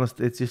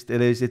 honestly,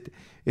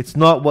 it's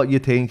not what you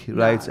think,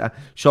 right? No.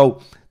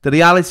 So the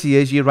reality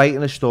is you're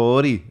writing a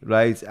story,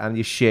 right, and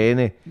you're sharing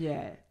it.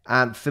 Yeah.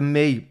 And for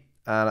me,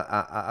 and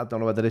I don't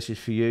know whether this is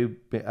for you,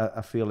 but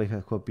I feel like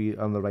I could be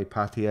on the right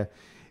path here.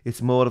 It's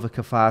more of a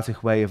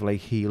cathartic way of like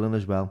healing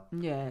as well.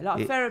 Yeah,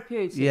 like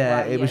therapeutic.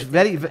 Yeah, way. it was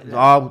definitely.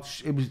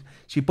 it was.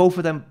 See, both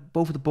of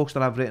the books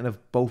that I've written have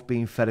both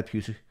been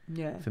therapeutic.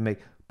 Yeah. For me,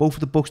 both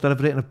of the books that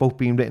I've written have both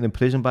been written in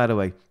prison, by the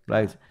way.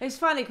 Right. It's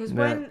funny because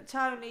when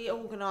Tony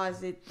Turner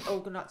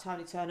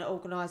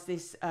organised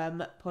this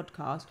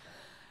podcast,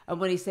 and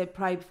when he said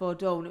 "Pray Before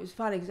Dawn," it was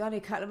funny because only a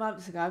couple of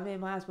months ago, me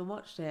and my husband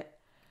watched it.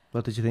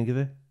 What did you think of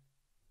it?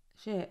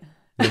 Shit.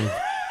 Yeah.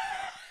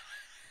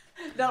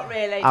 Not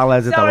really. I'll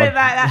edit Sorry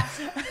that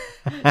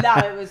about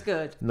that. No, it was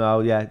good. No,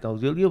 you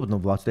wouldn't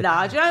have watched it.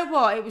 No, do you know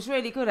what? It was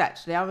really good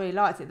actually. I really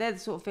liked it. They're the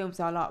sort of films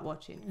I like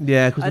watching.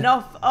 Yeah, and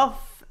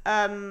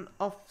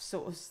off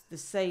sort of the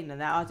scene and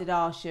that, I did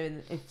ask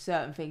you if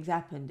certain things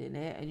happened in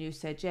it, and you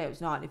said it was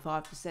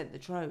 95% the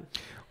truth.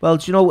 Well,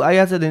 do you know, I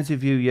had an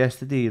interview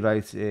yesterday,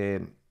 right,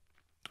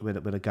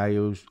 with a guy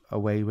who was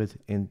away with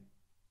in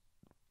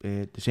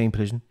the same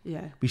prison.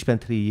 Yeah. We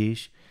spent 3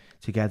 years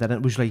together, and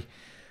it was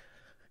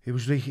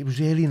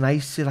really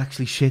nice to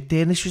actually sit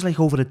there. And this was like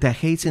over a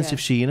decade since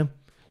I've seen him.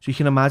 So you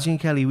can imagine,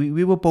 Kelly,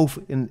 we were both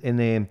in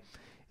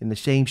the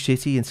same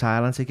city in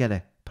Thailand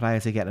together prior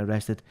to getting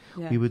arrested.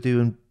 Yeah. We were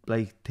doing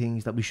like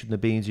things that we shouldn't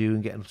have been doing,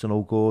 getting up to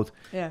no good,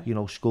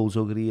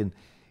 skullduggery, and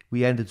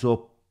we ended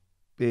up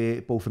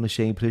both in the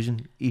same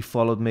prison. He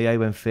followed me, I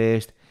went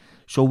first.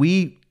 So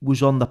we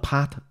was on the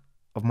path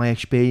of my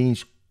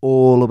experience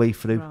all the way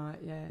through. Right,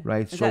 yeah.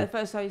 Right. Is that the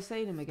first time you've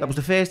seen him again? That was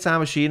the first time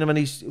I seen him, and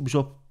it was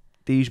up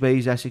these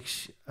ways,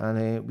 Essex,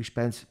 and we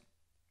spent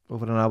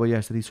over an hour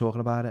yesterday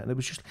talking about it, and it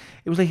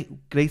was like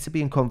great to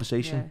be in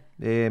conversation.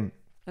 Yeah.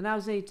 And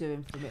how's he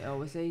doing from it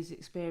all? Has his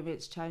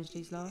experience changed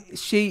his life?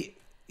 See,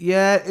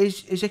 yeah,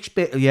 his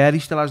experience, he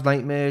still has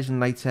nightmares and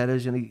night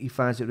terrors, and he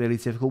finds it really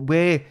difficult.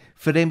 Where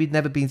for him, he'd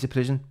never been to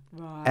prison,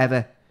 right.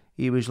 ever.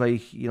 He was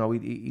like,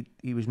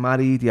 he was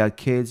married, he had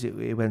kids,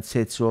 he went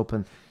tits up,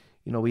 and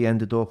he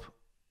ended up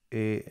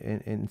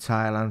in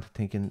Thailand,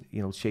 thinking,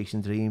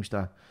 chasing dreams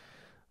that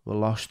were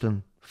lost,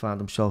 and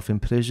found himself in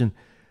prison.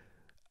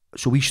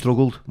 So he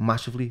struggled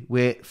massively.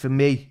 Where for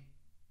me,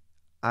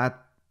 I'd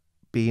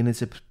been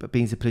to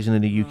prison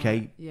in the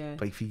UK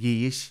like for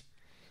years.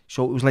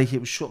 So it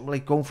was something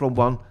like going from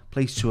one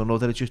place to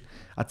another, just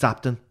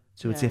adapting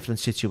to a different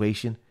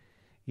situation.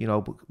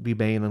 But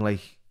remaining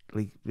like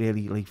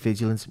really like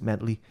vigilant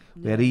mentally.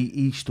 Where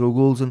he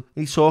struggles, and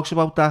he talks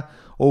about that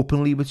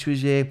openly, which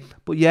was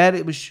but yeah,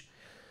 it was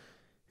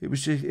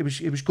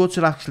good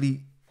to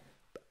actually.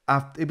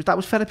 That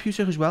was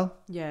therapeutic as well.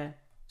 Yeah.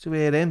 To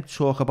hear him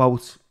talk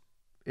about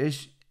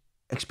his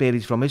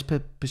experience from his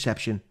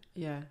perception.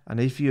 Yeah. And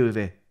his view of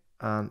it,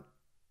 and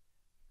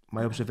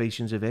my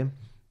observations of him.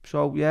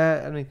 So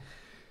yeah, I mean,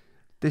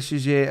 this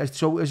is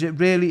so has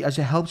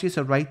it helped you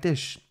to write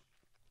this?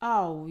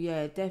 Oh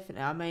yeah,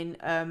 definitely. I mean,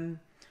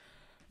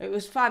 it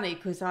was funny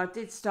because I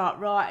did start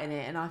writing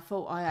it, and I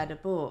thought I had a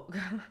book.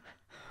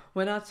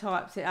 When I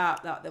typed it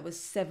up, like there was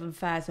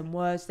 7,000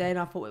 words there, and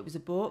I thought it was a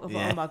book. I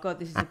thought, oh my God,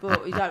 this is a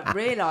book. You don't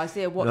realise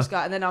what's going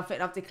on. And then I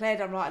think I've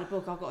declared I'm writing a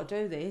book, I've got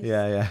to do this.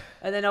 Yeah.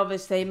 And then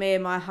obviously me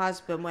and my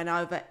husband went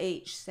over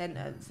each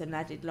sentence and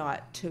added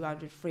like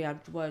 200,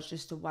 300 words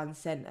just to one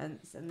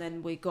sentence. And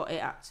then we got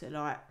it up to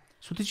like...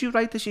 So did you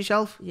write this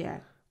yourself? Yeah.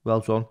 Well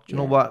done. Do you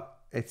know what?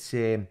 It's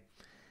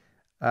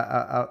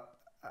I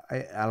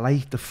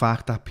like the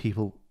fact that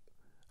people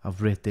have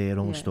read their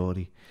own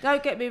story.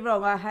 Don't get me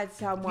wrong, I had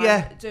someone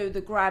do the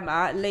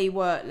grammar, Lee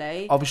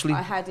Wortley. Obviously.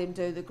 I had him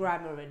do the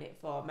grammar in it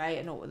for me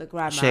and all the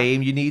grammar.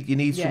 Same, you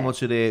need someone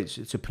to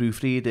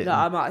proofread it. No,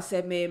 I might have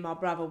said me and my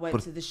brother went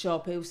to the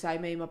shop, he'll say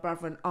me, my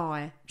brother and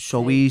I.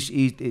 So he's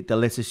the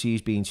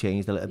literacy's been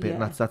changed a little bit,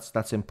 and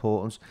that's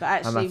important. But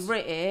actually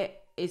writ it,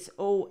 it's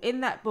all, in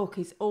that book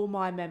is all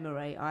my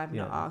memory. I have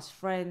not asked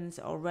friends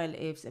or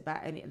relatives about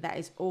any, that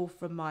is all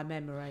from my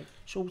memory.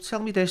 So tell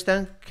me this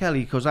then,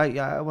 Kelly, because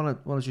I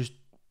want to just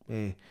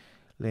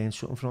learn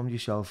something from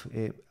yourself.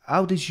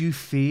 How did you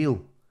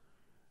feel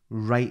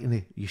writing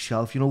it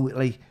yourself?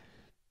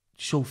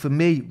 So for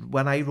me,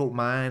 when I wrote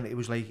mine, it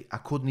was like I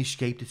couldn't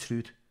escape the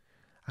truth.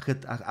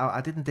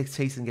 I didn't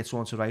dictate and get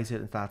someone to write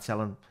it and start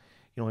telling,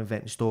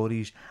 inventing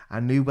stories. I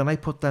knew when I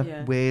put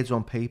the words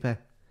on paper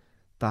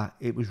that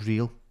it was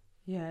real.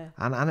 Yeah.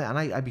 And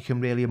I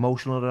became really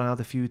emotional around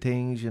a few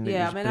things, and it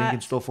was bringing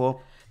stuff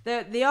up.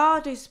 The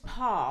hardest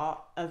part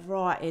of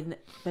writing,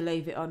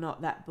 believe it or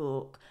not, that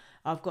book,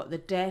 I've got the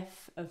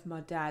death of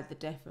my dad, the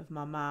death of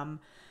my mum.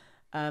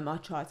 I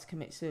tried to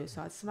commit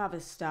suicide, some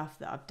other stuff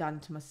that I've done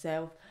to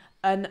myself.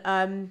 And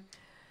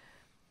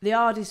the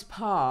hardest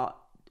part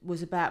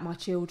was about my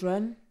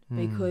children,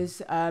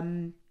 because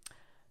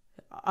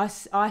I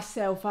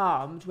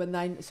self-harmed when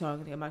they. Sorry, I'm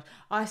gonna get emotional.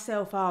 I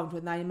self-harmed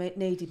when they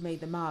needed me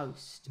the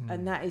most,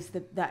 and that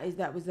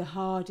was the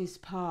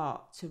hardest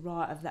part to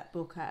write of that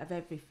book out of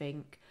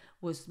everything,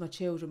 was my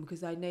children,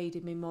 because they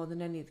needed me more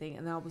than anything,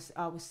 and I was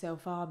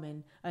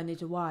self-harming and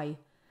hid away,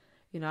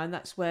 and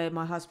that's where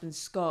my husband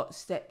Scott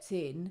stepped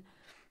in.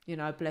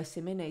 Bless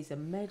him, and he's a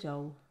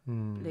medal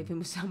living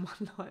with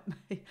someone like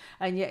me,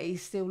 and yet he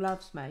still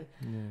loves me.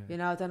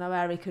 I don't know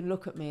how he can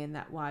look at me in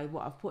that way,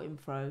 what I've put him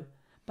through.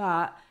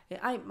 But it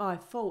ain't my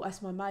fault.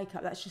 That's my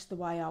makeup. That's just the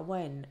way I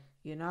went,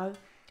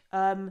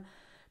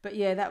 But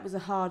yeah, that was the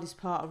hardest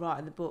part of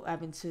writing the book,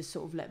 having to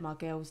sort of let my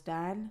girls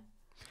down.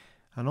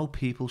 I know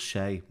people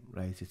say,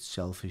 right, it's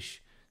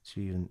selfish to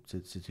even to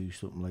do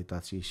something like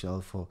that to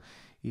yourself, or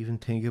even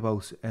think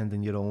about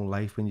ending your own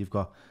life when you've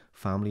got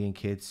family and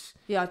kids.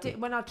 Yeah, I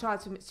did. When I tried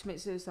to commit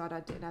suicide,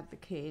 I didn't have the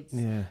kids.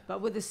 Yeah. But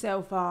with the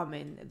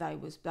self-harming, they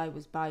was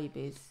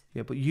babies.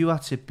 Yeah, but you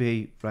had to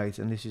be, right,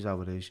 and this is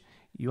how it is,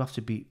 you have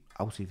to be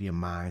out of your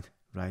mind,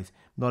 right?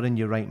 Not in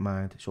your right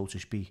mind, so to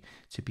speak,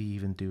 to be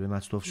even doing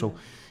that stuff. So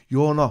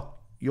you're not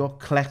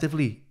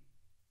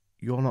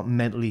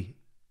mentally,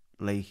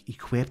 like,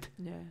 equipped.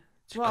 Yeah.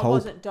 Well, cope. I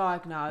wasn't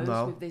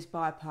diagnosed with this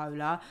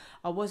bipolar.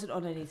 I wasn't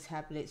on any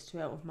tablets to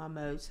help with my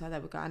mood, so they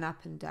were going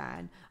up and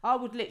down. I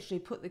would literally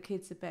put the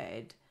kids to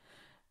bed,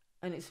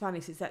 and it's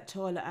funny, since that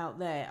toilet out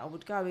there, I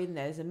would go in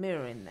there, there's a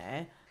mirror in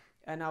there,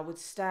 and I would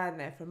stand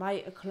there from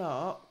 8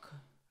 o'clock,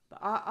 but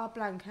I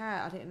blank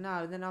out, I didn't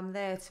know, and then I'm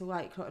there till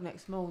 8 o'clock the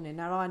next morning.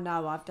 Now I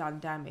know I've done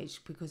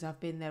damage because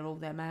I've been there all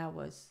them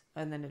hours,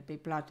 and then it'd be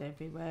blood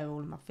everywhere, all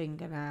in my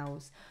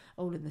fingernails,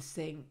 all in the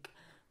sink.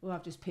 Well,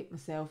 I've just picked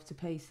myself to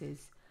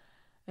pieces.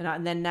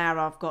 And then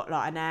now I've got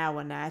like an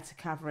hour now to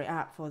cover it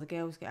up before the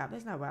girls get up.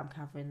 There's no way I'm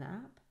covering that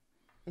up.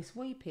 It's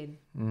weeping.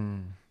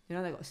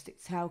 They've got to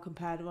stick talcum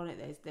powder on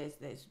it.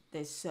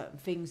 There's certain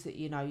things that,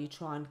 you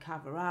try and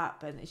cover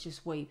up, and it's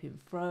just weeping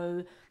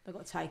through. They've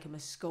got to take them to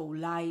school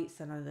late,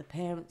 so none of the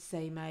parents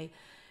see me.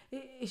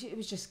 It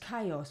was just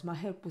chaos. My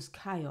head was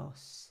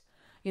chaos.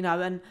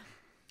 And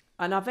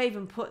I've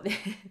even put the,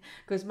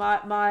 because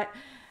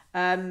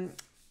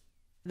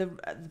the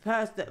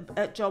person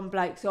at John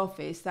Blake's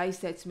office, they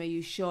said to me,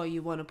 "You sure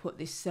you want to put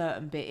this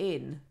certain bit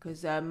in?"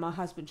 Because my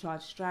husband tried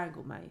to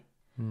strangle me.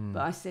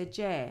 But I said,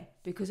 yeah,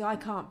 because I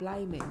can't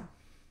blame him.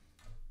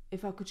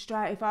 If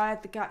I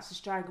had the guts to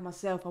strangle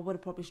myself, I would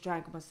have probably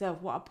strangled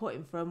myself. What I put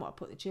him through and what I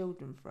put the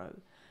children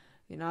through,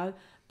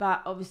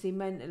 But obviously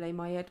mentally,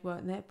 my head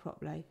weren't there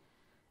properly.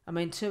 I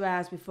mean, 2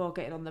 hours before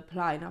getting on the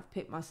plane, I've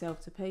picked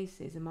myself to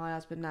pieces, and my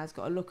husband now's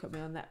got to look at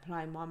me on that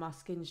plane while my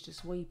skin's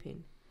just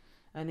weeping.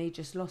 And he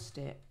just lost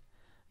it,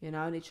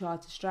 and he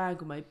tried to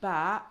strangle me.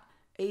 But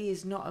he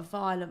is not a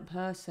violent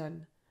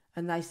person.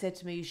 And they said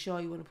to me, "You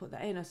sure you want to put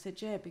that in?" I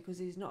said, yeah, because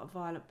he's not a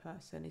violent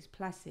person. He's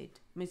placid.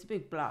 I mean, he's a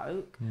big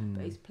bloke,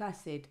 but he's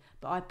placid.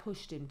 But I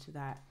pushed him to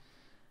that.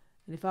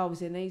 And if I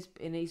was in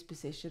his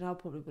position, I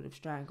probably would have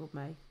strangled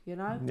me,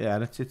 Yeah,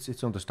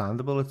 it's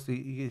understandable.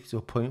 It's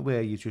a point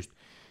where you just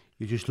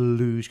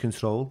lose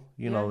control,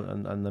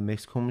 and the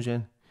mist comes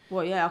in.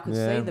 Well, yeah, I could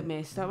see the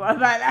mist. Don't worry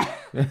about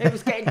that. It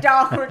was getting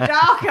darker and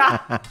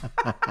darker.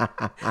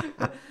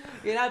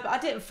 But I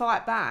didn't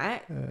fight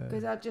back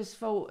because I just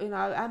thought,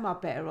 am I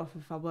better off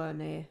if I weren't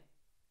here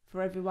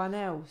for everyone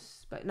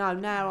else? But no,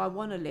 now I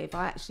want to live.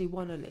 I actually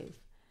want to live.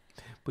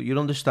 But you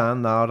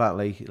understand now that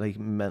like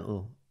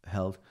mental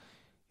health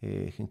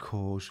can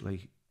cause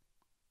like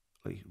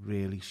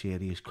really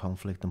serious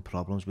conflict and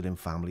problems within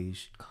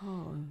families.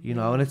 God,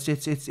 and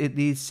it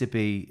needs to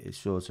be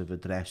sort of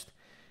addressed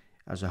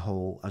as a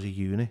whole, as a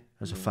unit,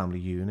 as a family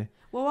unit.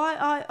 Well,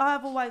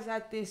 I've always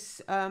had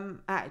this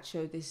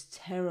attitude, this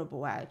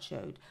terrible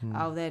attitude.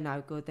 Oh, they're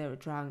no good, they're a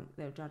drug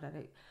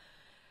addict.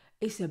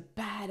 It's a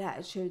bad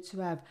attitude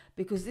to have,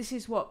 because this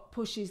is what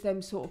pushes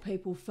them sort of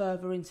people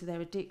further into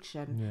their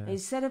addiction. Yeah.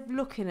 Instead of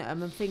looking at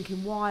them and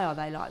thinking, why are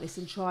they like this,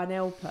 and try and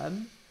help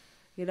them,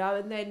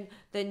 and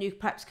then you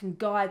perhaps can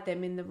guide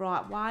them in the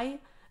right way,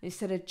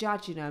 instead of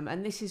judging them.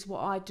 And this is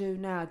what I do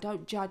now.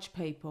 Don't judge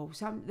people.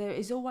 There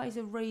is always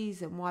a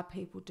reason why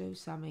people do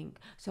something.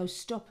 So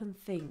stop and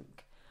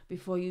think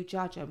before you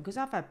judge them. Because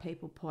I've had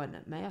people point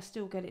at me. I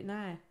still get it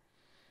now.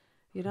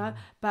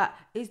 But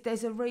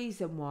there's a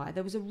reason why.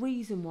 There was a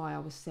reason why I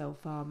was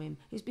self-harming.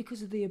 It's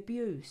because of the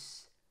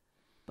abuse.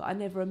 But I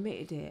never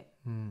admitted it.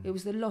 It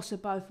was the loss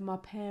of both of my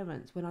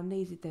parents when I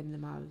needed them the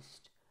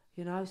most.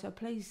 So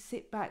please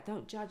sit back.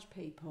 Don't judge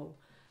people.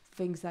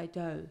 Things they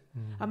do.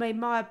 I mean,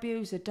 my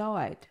abuser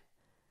died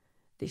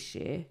this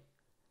year,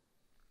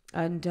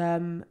 and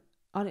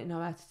I didn't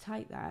know how to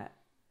take that.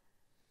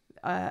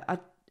 I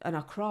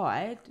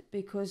cried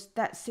because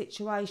that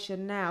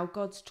situation now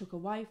God's took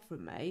away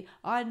from me.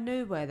 I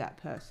knew where that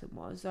person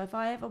was. So if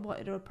I ever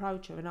wanted to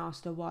approach her and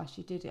ask her why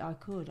she did it, I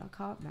could. I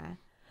can't now.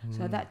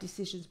 So that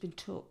decision's been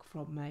took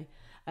from me,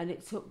 and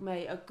it took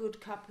me a good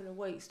couple of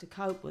weeks to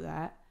cope with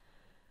that.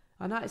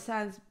 I know it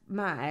sounds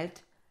mad.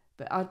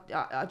 But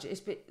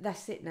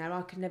that's it now.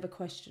 I can never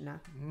question her.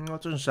 No,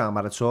 it doesn't sound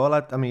bad at all.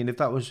 I mean, if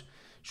that was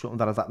something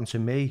that had happened to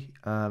me,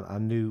 and I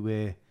knew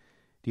where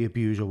the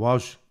abuser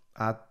was,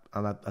 and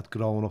I'd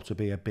grown up to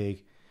be a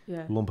big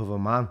lump of a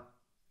man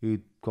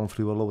who'd gone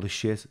through a load of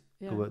shit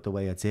the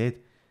way I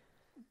did,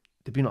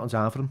 there'd be nothing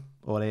down for him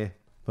or her. You know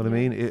what I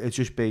mean? It'd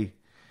just be,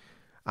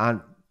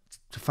 and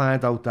to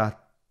find out that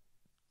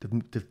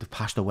they've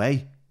passed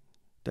away,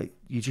 that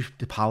you just,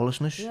 the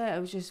powerlessness. Yeah, it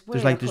was just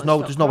weird. There's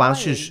no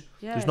answers.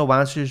 Yeah. There's no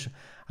answers,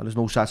 and there's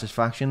no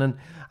satisfaction. And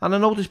I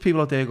know there's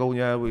people out there going,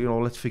 yeah, well, you know,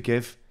 let's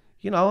forgive.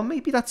 You know, and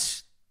maybe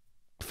that's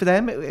for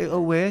them.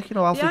 It'll work. You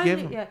know, I'll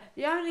forgive them. Yeah,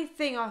 the only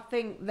thing I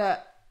think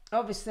that,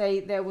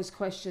 obviously there was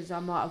questions I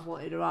might have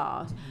wanted to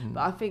ask,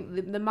 but I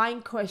think the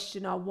main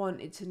question I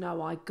wanted to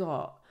know I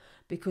got,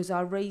 because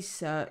I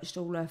researched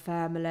all her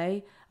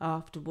family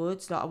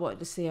afterwards. Like, I wanted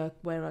to see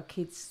where her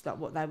kids, like,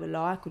 what they were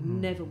like. I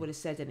never would have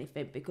said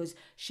anything because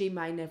she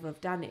may never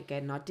have done it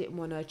again. And I didn't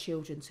want her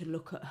children to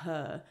look at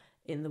her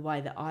in the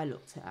way that I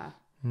looked at her.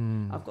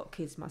 I've got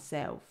kids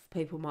myself.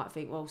 People might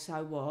think, well,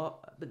 so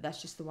what? But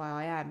that's just the way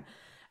I am.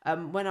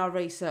 When I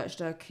researched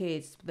her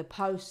kids, the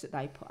posts that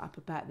they put up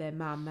about their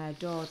mum, their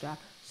daughter,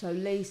 so at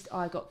least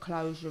I got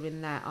closure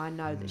in that. I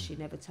know that she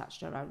never touched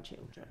her own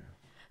children.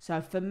 So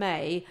for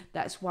me,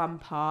 that's one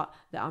part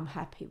that I'm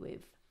happy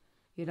with,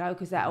 you know,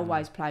 because that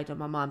always played on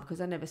my mind,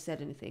 because I never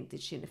said anything.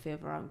 Did she interfere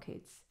with her own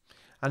kids?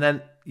 And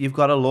then you've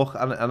got to look,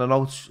 and I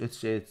know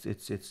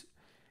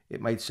it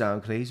might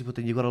sound crazy, but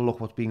then you've got to look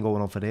what's been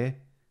going on for there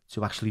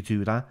to actually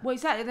do that. Well,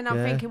 exactly. Then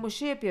I'm thinking, was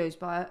she abused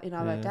by, you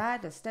know, her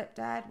dad, her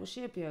stepdad? Was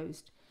she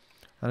abused?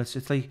 And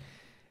it's like,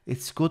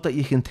 it's good that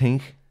you can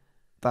think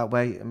that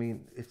way. I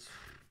mean, it's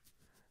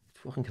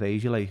fucking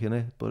crazy, like,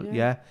 innit? But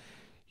yeah,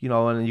 you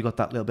know, and then you got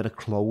that little bit of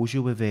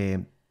closure with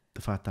the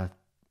fact that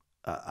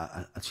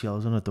a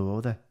children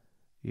adored her,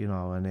 you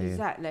know, and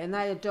exactly, and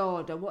they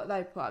adored her. What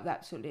they put up, they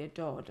absolutely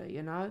adored her,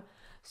 you know.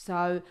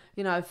 So,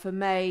 you know, for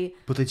me.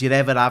 But did you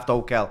ever have,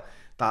 though, girl,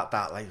 that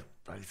like,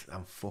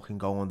 I'm fucking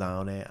going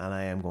down here and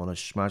I am going to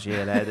smash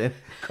your head in?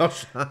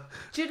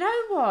 Do you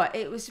know what?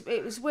 It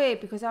was weird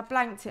because I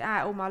blanked it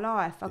out all my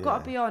life. I've got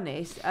to be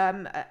honest.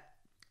 A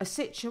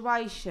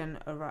situation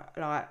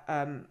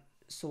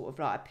sort of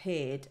like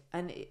appeared,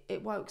 and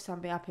it woke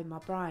something up in my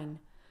brain.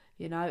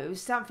 You know, it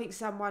was something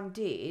someone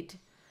did,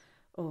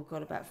 oh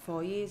God, about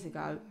 4 years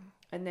ago.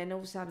 And then all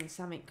of a sudden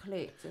something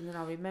clicked, and then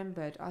I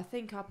remembered. I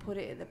think I put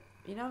it at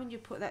you know when you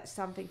put that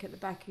something at the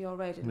back of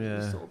your head and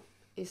you sort of,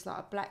 it's like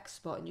a black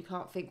spot and you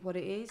can't think what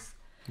it is.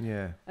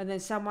 Yeah. And then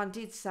someone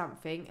did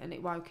something and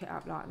it woke it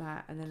up like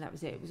that, and then that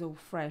was it. It was all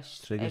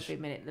fresh. Triggers. Every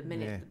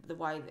minute, the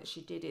way that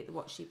she did it,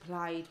 what she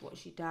played, what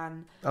she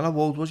done. And how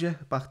old was you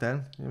back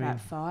then? About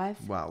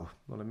 5. Wow.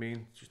 What I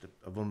mean, just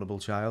a vulnerable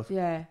child.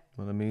 Yeah.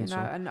 What I mean, you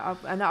know,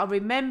 and I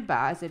remember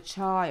as a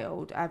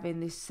child having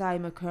this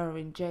same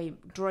occurring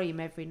dream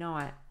every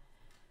night.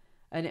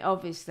 And it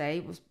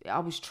obviously I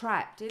was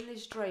trapped in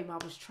this dream.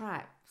 I was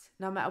trapped.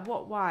 No matter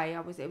what way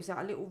it was like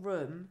a little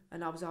room,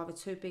 and I was either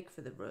too big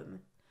for the room,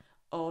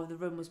 or the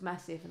room was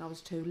massive and I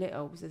was too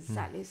little. It was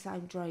exactly the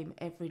same dream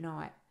every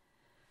night.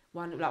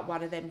 One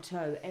of them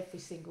two every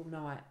single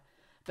night.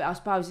 But I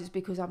suppose it's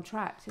because I'm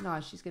trapped, you know.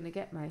 She's going to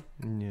get me.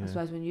 Yeah. I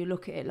suppose when you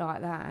look at it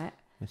like that,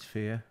 it's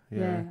fear.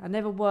 Yeah. I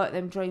never worked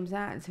them dreams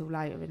out until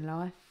later in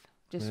life.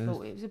 Just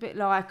thought it was a bit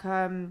like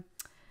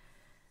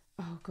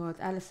oh God,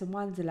 Alice in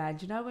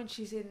Wonderland. You know when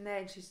she's in there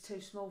and she's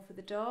too small for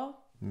the door?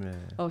 Yeah.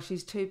 Or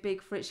she's too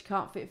big for it, she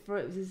can't fit through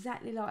it. It was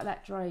exactly like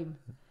that dream.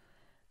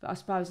 But I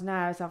suppose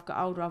now, as I've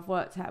got older, I've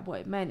worked out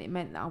what it meant. It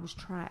meant that I was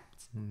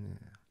trapped. Yeah.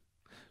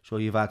 So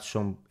you've had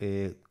some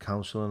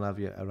counselling, have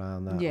you,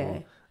 around that? Yeah.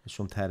 Or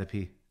some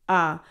therapy?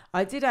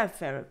 I did have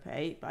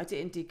therapy, but I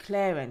didn't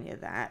declare any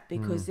of that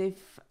because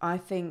I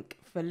think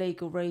for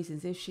legal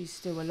reasons, if she's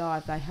still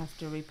alive, they have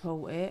to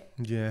report it.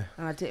 Yeah.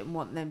 And I didn't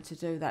want them to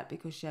do that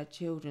because she had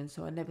children,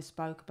 so I never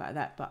spoke about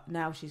that. But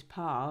now she's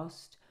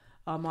passed,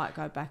 I might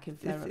go back in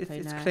therapy it's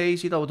now. It's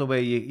crazy though, the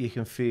way you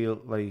can feel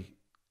like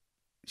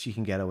she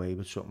can get away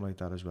with something like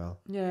that as well.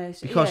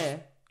 Yes. Because,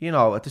 you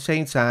know, at the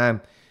same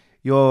time,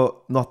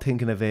 you're not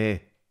thinking of her,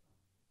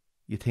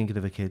 you're thinking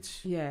of her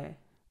kids. Yeah.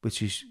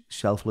 Which is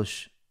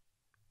selfless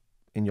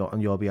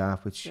on your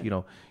behalf, which, you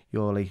know,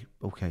 you're like,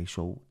 okay,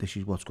 so this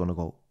is what's going to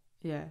go.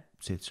 Yeah.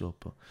 Sits up.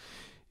 But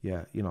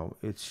yeah, you know,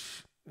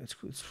 it's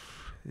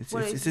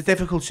a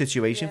difficult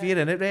situation for you,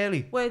 isn't it,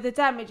 really? Well, the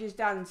damage is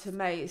done to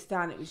me. It's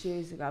done. It was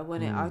years ago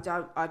when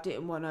I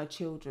didn't want her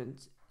children.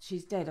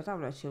 She's dead. I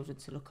don't want her children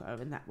to look at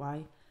her in that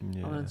way.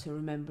 Yeah. I want them to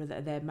remember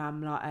that their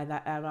mum, like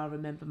how I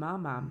remember my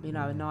mum. You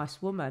know, a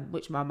nice woman,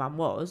 which my mum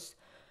was.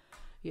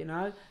 You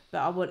know, but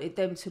I wanted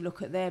them to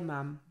look at their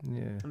mum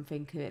and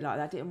think of it like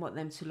that. I didn't want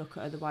them to look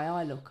at her the way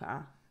I look at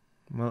her.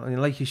 Well,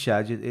 and like you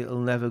said, it'll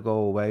never go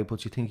away. But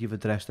do you think you've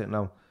addressed it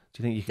now?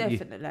 Do you think you can?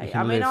 Definitely. You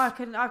can mean, I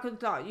can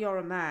like, you're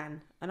a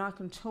man, and I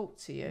can talk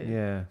to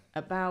you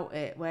about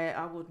it where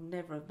I would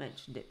never have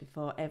mentioned it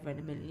before ever in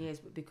a million years.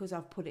 But because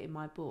I've put it in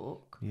my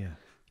book,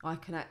 I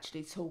can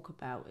actually talk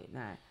about it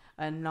now.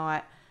 And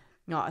like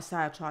I say,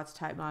 I tried to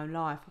take my own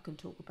life. I can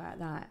talk about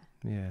that.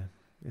 Yeah.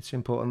 It's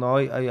important. No,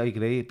 I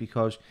agree,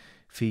 because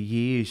for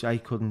years I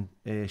couldn't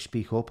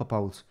speak up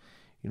about,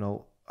 you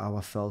know, how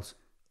I felt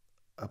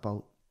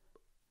about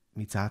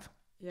my dad.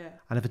 Yeah.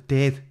 And if it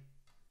did,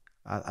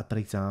 I'd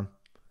break down.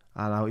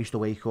 And I used to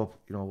wake up,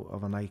 you know,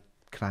 overnight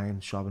crying,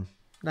 sobbing.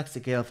 Next to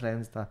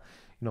girlfriends that,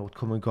 you know, would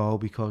come and go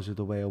because of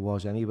the way I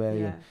was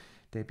anyway. Yeah. And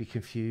they'd be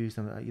confused,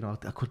 and you know,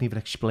 I couldn't even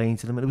explain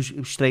to them. And it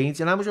was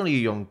strange. And I was only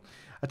young.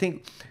 I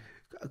think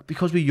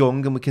because we're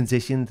young and we're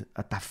conditioned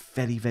at that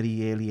very,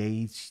 very early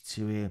age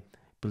to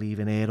believe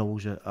in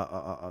heroes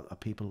are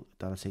people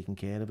that are taking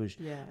care of us,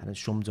 and then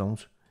some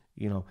don't.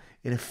 You know,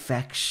 it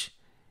affects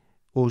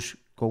us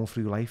going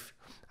through life.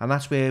 And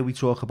that's where we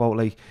talk about,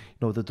 like,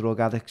 you know, the drug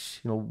addicts,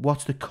 you know,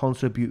 what's the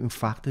contributing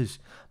factors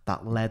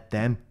that led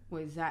them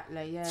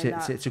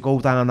to go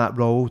down that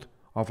road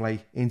of,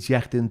 like,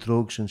 injecting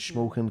drugs and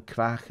smoking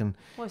crack and,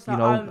 well, it's you like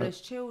know,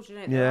 homeless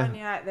children. They're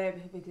only out there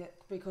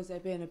because they're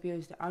being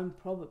abused at home,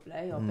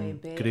 probably, or being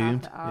beat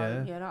groomed, up at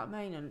home, you know what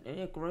I mean? And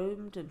they're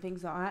groomed and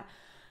things like that.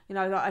 You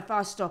know, like if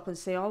I stop and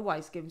see, I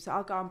always give them, so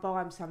I'll go and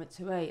buy them something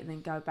to eat and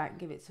then go back and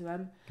give it to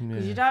them.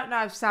 Because you don't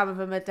know if some of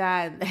them are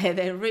down there.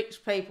 They're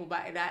rich people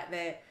back out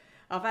there.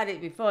 I've had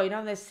it before, you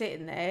know, they're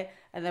sitting there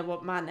and they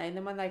want money, and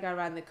then when they go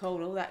around the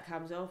corner, all that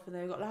comes off and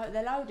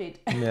they're loaded.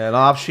 Yeah, no,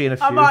 I've seen a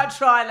few. I might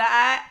try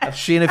that. I've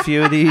seen a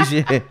few of these,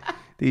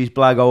 these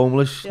black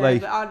homeless. Yeah,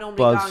 like, but I normally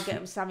go and get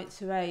them something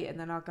to eat, and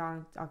then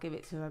I'll give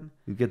it to them.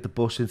 You get the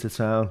bus into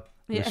town,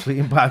 you're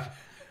sleeping back,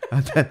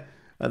 and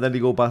then you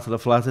go back to the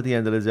flat at the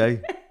end of the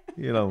day.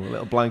 You know, a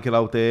little blanket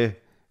out there,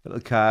 a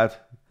little card.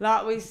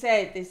 Like we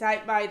said, this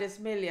ain't made us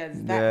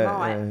millions. That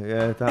might.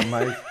 Yeah, that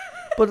might.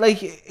 But like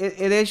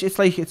it's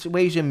like it's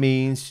ways and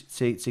means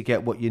to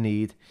get what you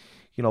need.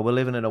 You know, we're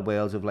living in a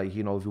world of, like,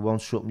 you know, if you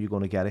want something, you're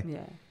gonna get it.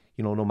 Yeah.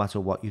 You know, no matter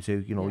what you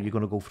do, you know, you're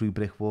gonna go through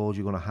brick walls,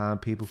 you're gonna harm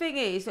people. The thing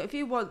is, if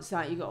you want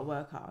something, you got to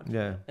work hard.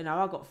 Yeah. You know,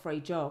 I got 3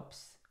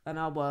 jobs and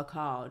I work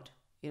hard.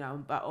 You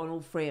know, but on all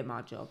 3 of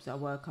my jobs, I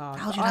work hard.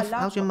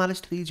 How'd you manage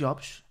 3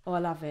 jobs? Oh, I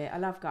love it. I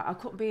love going. I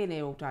couldn't be in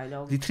here all day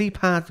long. The 3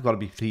 got to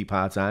be 3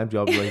 part-time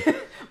jobs, like.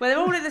 Well, they're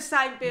all in the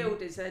same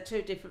building, so they're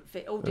 2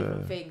 different, all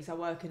different things. I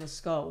work in a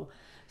school,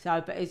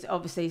 so but it's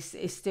obviously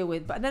it's still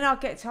in. But then I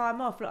get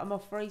time off. Look, I'm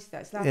off for Easter.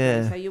 It's lovely.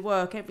 Yeah. So you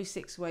work every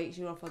 6 weeks.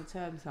 You're off on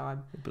term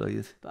time.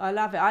 Brilliant. But I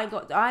love it.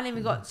 I ain't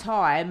even got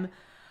time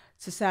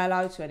to say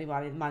hello to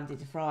anyone in Monday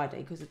to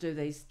Friday because I do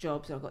these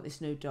jobs. I've got this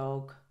new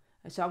dog.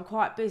 So I'm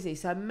quite busy.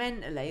 So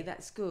mentally,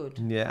 that's good.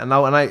 Yeah,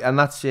 and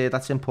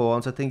that's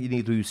important. I think you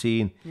need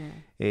routine,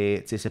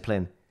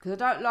 discipline.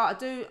 Because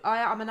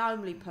I'm an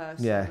homely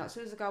person. Yeah. Like, as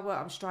soon as I go to work,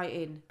 I'm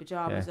straight in,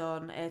 pyjamas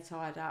on, hair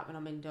tied up, and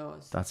I'm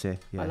indoors. That's it.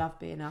 Yeah. I love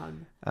being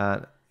home.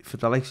 And for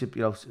the likes of,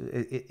 you know,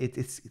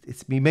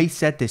 it's my mate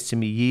said this to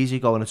me years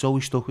ago, and it's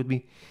always stuck with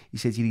me. He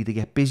said you either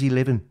get busy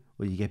living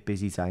or you get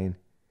busy dying,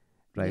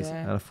 right?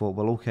 Yeah. And I thought,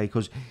 well, okay,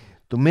 because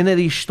the minute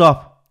you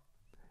stop,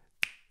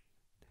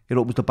 it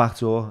opens the back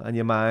door and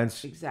your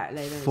mind's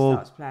exactly. Then full.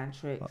 It starts playing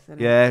tricks.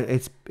 Yeah,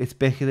 it's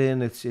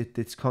bickering,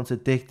 it's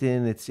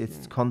contradicting,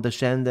 it's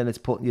condescending, it's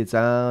putting you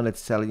down,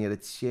 it's telling you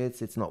it's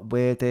shit, it's not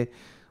worth it.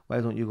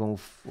 Why don't you go and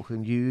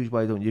fucking use?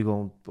 Why don't you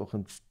go and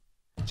fucking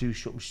do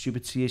something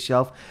stupid to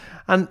yourself?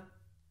 And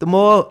the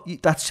more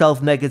that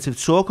self-negative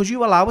talk, because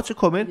you allow it to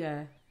come in.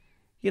 Yeah.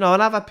 You know,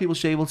 and I've had people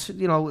say, well,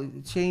 you know,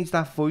 change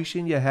that voice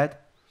in your head.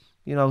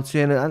 You know,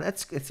 turn it, and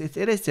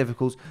it is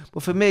difficult.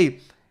 But for me,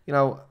 you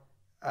know,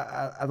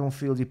 I don't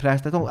feel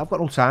depressed. I've got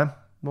no time.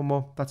 No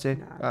more. That's it.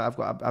 No.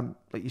 I'm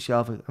like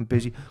yourself. I'm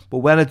busy. But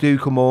when I do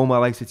come home, I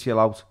like to chill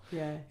out.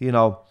 Yeah. You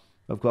know,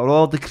 I've got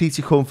all the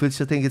creature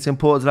comforts. I think it's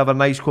important to have a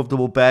nice,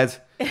 comfortable bed.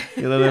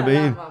 You know what I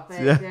mean?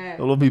 Bed,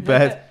 I love my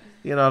bed.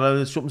 You know,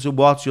 there's something to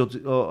watch or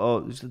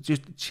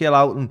just chill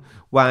out and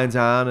wind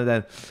down, and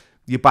then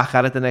you're back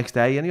at it the next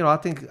day. And you know, I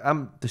think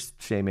I'm the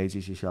same age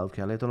as yourself,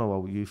 Kelly. I don't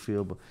know how you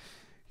feel, but.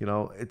 You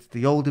know, it's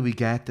the older we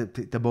get,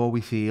 the more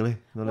we feel it.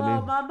 You know what I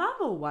mean? My mum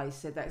always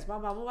said that. 'Cause my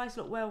mum always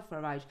looked well for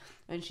her age,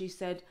 and she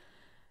said,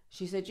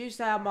 you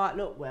say I might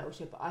look well,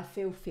 but I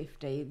feel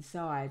 50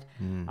 inside.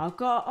 I've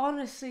got to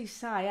honestly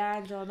say,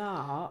 hand on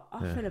heart,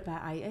 I feel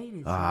about 18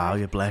 inside. Oh,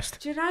 you're blessed.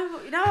 Do you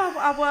know?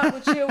 I work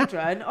with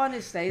children.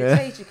 Honestly, the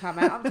teacher come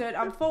out.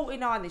 I'm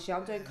 49 this year.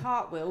 I'm doing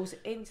cartwheels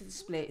into the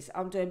splits.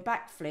 I'm doing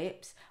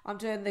backflips. I'm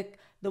doing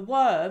the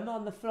worm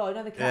on the floor. You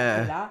know, the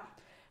caterpillar.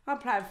 I'm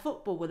playing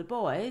football with the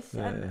boys,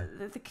 and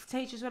the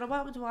teachers went, "I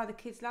wonder why the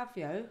kids love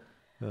you."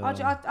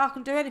 I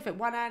can do anything.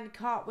 One hand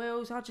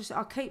cartwheels.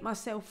 I keep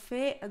myself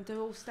fit and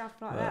do all stuff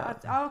like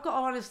that. I've got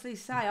to honestly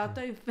say, I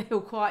do feel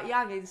quite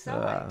young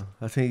inside.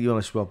 I think you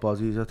want to swap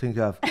bodies. I think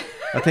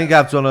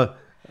I've done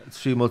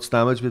too much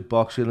damage with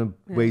boxing and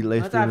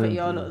weightlifting. I don't think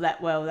you look that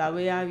well though.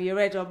 We have your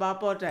head on my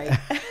body.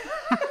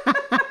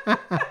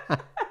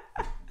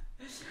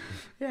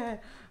 Yeah.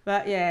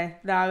 But yeah,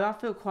 no, I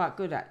feel quite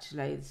good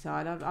actually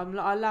inside.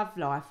 I love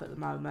life at the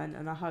moment,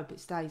 and I hope it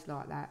stays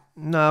like that.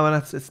 No, and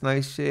it's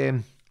nice.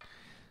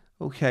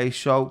 Okay,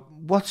 so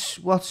what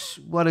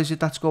is it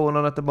that's going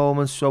on at the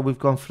moment? So we've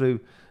gone through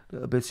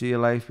little bits of your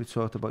life. We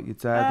talked about your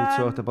dad. We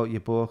talked about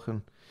your book,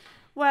 and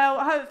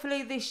Well,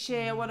 hopefully this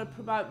year I want to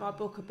promote my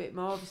book a bit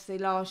more. Obviously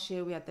last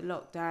year we had the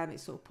lockdown, it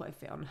sort of put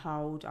everything on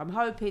hold. I'm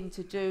hoping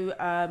to do,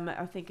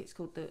 I think it's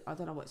called I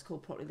don't know what it's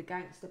called properly, the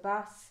Gangster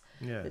Bus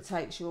that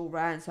takes you all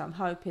round. So I'm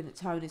hoping that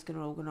Tony's going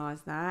to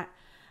organise that.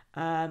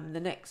 The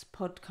next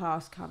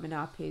podcast coming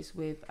up is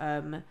with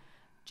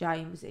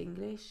James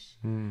English.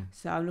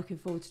 So I'm looking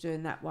forward to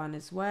doing that one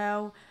as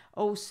well.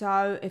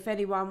 Also, if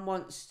anyone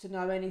wants to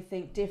know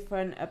anything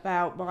different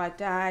about my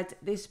dad,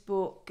 this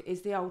book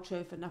is the whole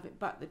truth and nothing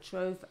but the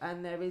truth,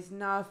 and there is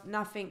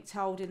nothing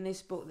told in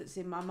this book that's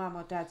in my mum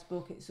or dad's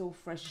book. It's all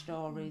fresh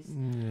stories.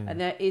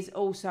 And there is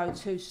also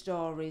 2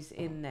 stories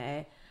in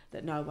there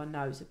that no one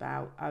knows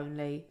about,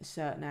 only a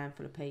certain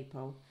handful of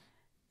people,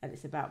 and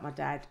it's about my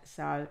dad.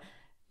 So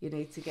you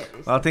need to get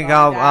this. I think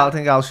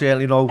I'll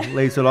certainly know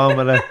later on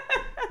when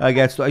I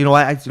get you know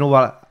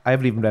what I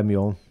haven't even read my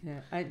own.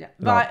 Yeah,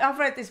 right, I've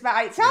read this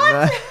about 8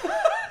 times.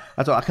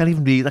 I can't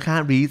even read. I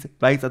can't read.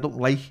 Right, I don't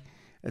like.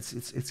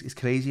 It's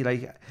crazy.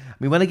 Like, I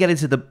mean, when I get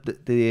into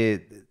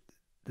the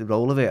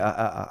role of it,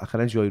 I can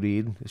enjoy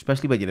reading,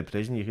 especially when you're in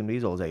prison. You can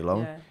read all day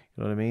long. Yeah.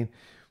 You know what I mean?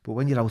 But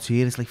when you're out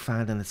here, it's like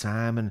finding the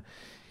time. And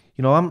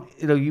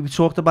you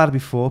talked about it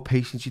before.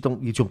 Patience.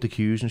 You jump the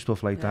queues and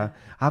stuff like that.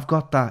 I've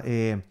got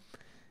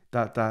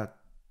that.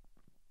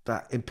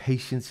 That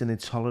impatience and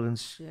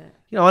intolerance.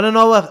 Yeah. And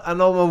I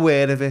know I'm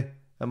aware of it.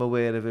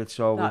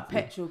 So like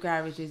petrol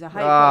garages.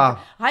 I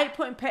hate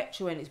putting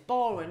petrol in. It's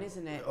boring,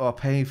 isn't it? Or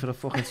paying for a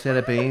fucking tin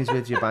of beans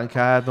with your bank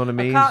card. Know what I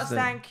mean? I can't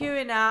stand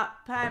queuing up,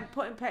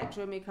 putting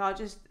petrol in my car.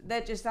 They're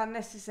just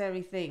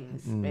unnecessary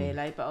things,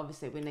 really. But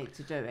obviously, we need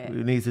to do it.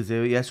 We need to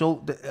do it. Yeah.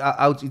 So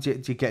how do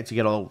you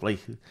get all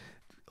like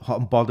hot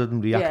and bothered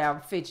and react? Yeah,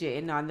 I'm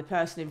fidgeting, and the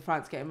person in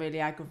front's getting really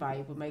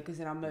aggravated with me because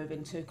then I'm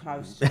moving too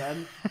close to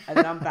them, and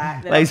then I'm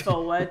back, then I'm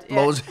forward.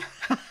 Yeah.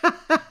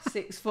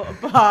 6 foot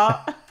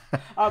apart.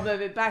 I'm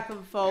moving back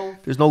and forth.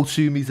 There's no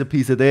 2 metre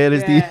piece of there,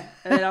 is there?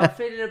 And then I'm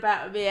feeling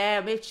about with my hair,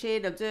 I'm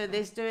itching, I'm doing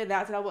this, doing that,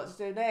 I don't know what to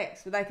do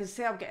next. But they can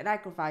see I'm getting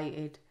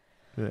aggravated.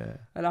 Yeah.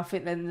 And I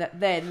think then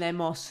they're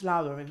more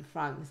slower in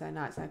front because they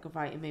know it's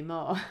aggravating me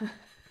more.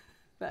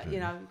 But,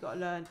 you've got to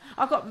learn.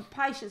 I've got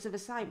patience of a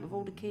saint with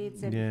all the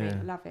kids,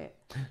 everything. I love it.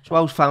 So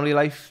how's family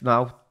life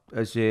now?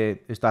 Is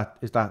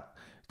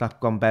that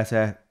gone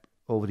better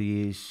over the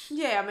years?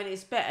 Yeah, I mean,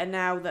 it's better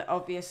now that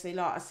obviously,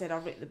 like I said,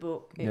 I've written the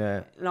book.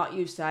 Like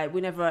you say,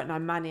 we never earned no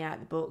money out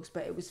of the books,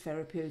 but it was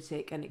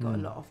therapeutic and it got a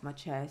lot off my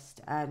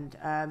chest. And,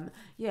 and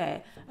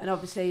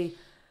obviously,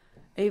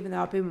 even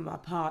though I've been with my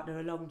partner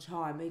a long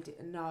time, he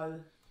didn't know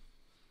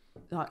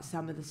like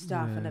some of the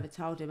stuff. I never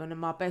told him. And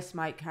my best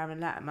mate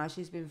Karen Latimer,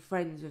 she's been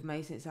friends with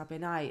me since I've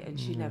been 8, and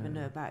she never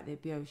knew about the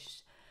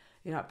abuse.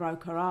 It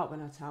broke her heart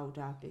when I told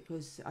her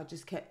because I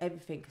just kept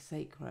everything a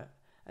secret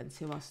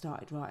until I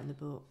started writing the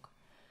book.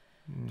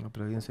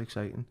 Brilliant,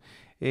 exciting.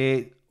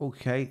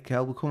 Okay,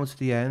 Kel, we're coming to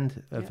the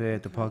end of the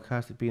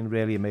podcast. It's been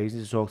really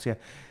amazing to talk to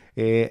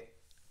you.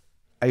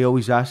 I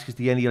always ask, is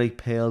there any like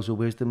pearls of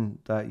wisdom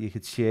that you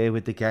could share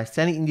with the guests?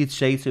 Anything you'd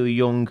say to a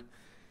young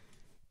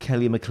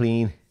Kelly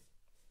McLean,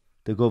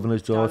 the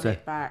governor's daughter? Don't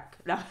get back.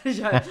 No,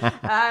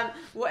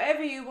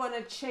 whatever you want to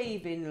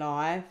achieve in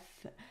life,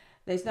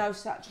 there's no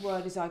such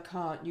word as I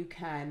can't. You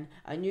can,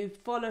 and you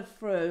follow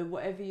through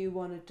whatever you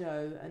want to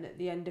do, and at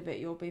the end of it,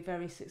 you'll be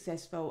very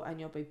successful and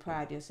you'll be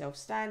proud of yourself.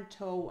 Stand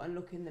tall and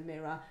look in the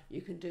mirror.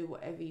 You can do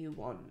whatever you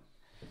want.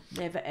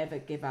 Never ever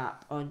give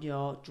up on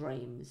your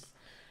dreams.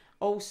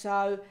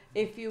 Also,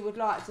 if you would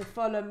like to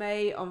follow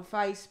me on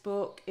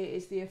Facebook, it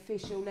is the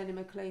official Lenny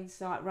McLean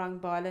site run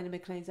by Lenny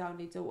McLean's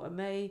only daughter,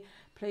 me.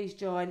 Please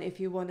join if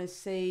you want to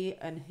see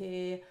and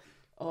hear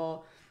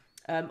or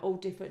all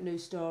different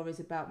news stories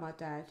about my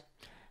dad.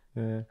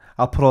 Yeah,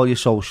 I'll put all your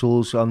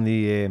socials on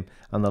the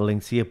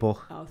link to your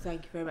book. Oh,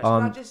 thank you very much.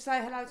 Can I just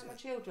say hello to my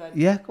children?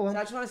 Yeah, go on. So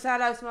I just want to say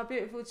hello to my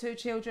beautiful 2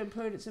 children,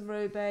 Prudence and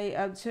Ruby,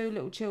 2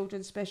 little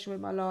children special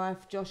in my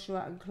life,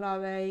 Joshua and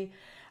Chloe.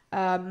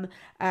 And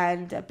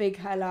a big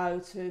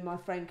hello to my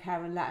friend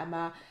Karen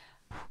Latimer.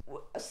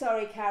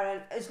 Sorry,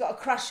 Karen, who's got a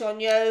crush on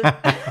you.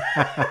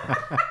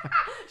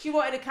 She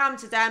wanted to come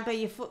today and be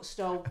your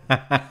footstool.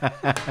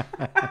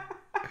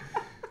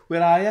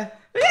 Where are you?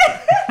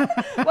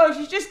 Well,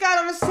 she's just going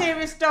on a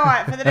serious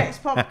diet for the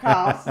next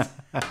podcast.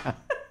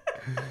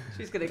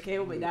 She's going to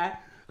kill me now.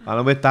 And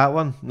I'm with that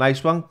one.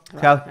 Nice one.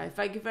 Right, okay,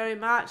 thank you very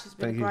much. It's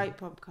been a great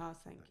podcast.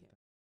 Thank you.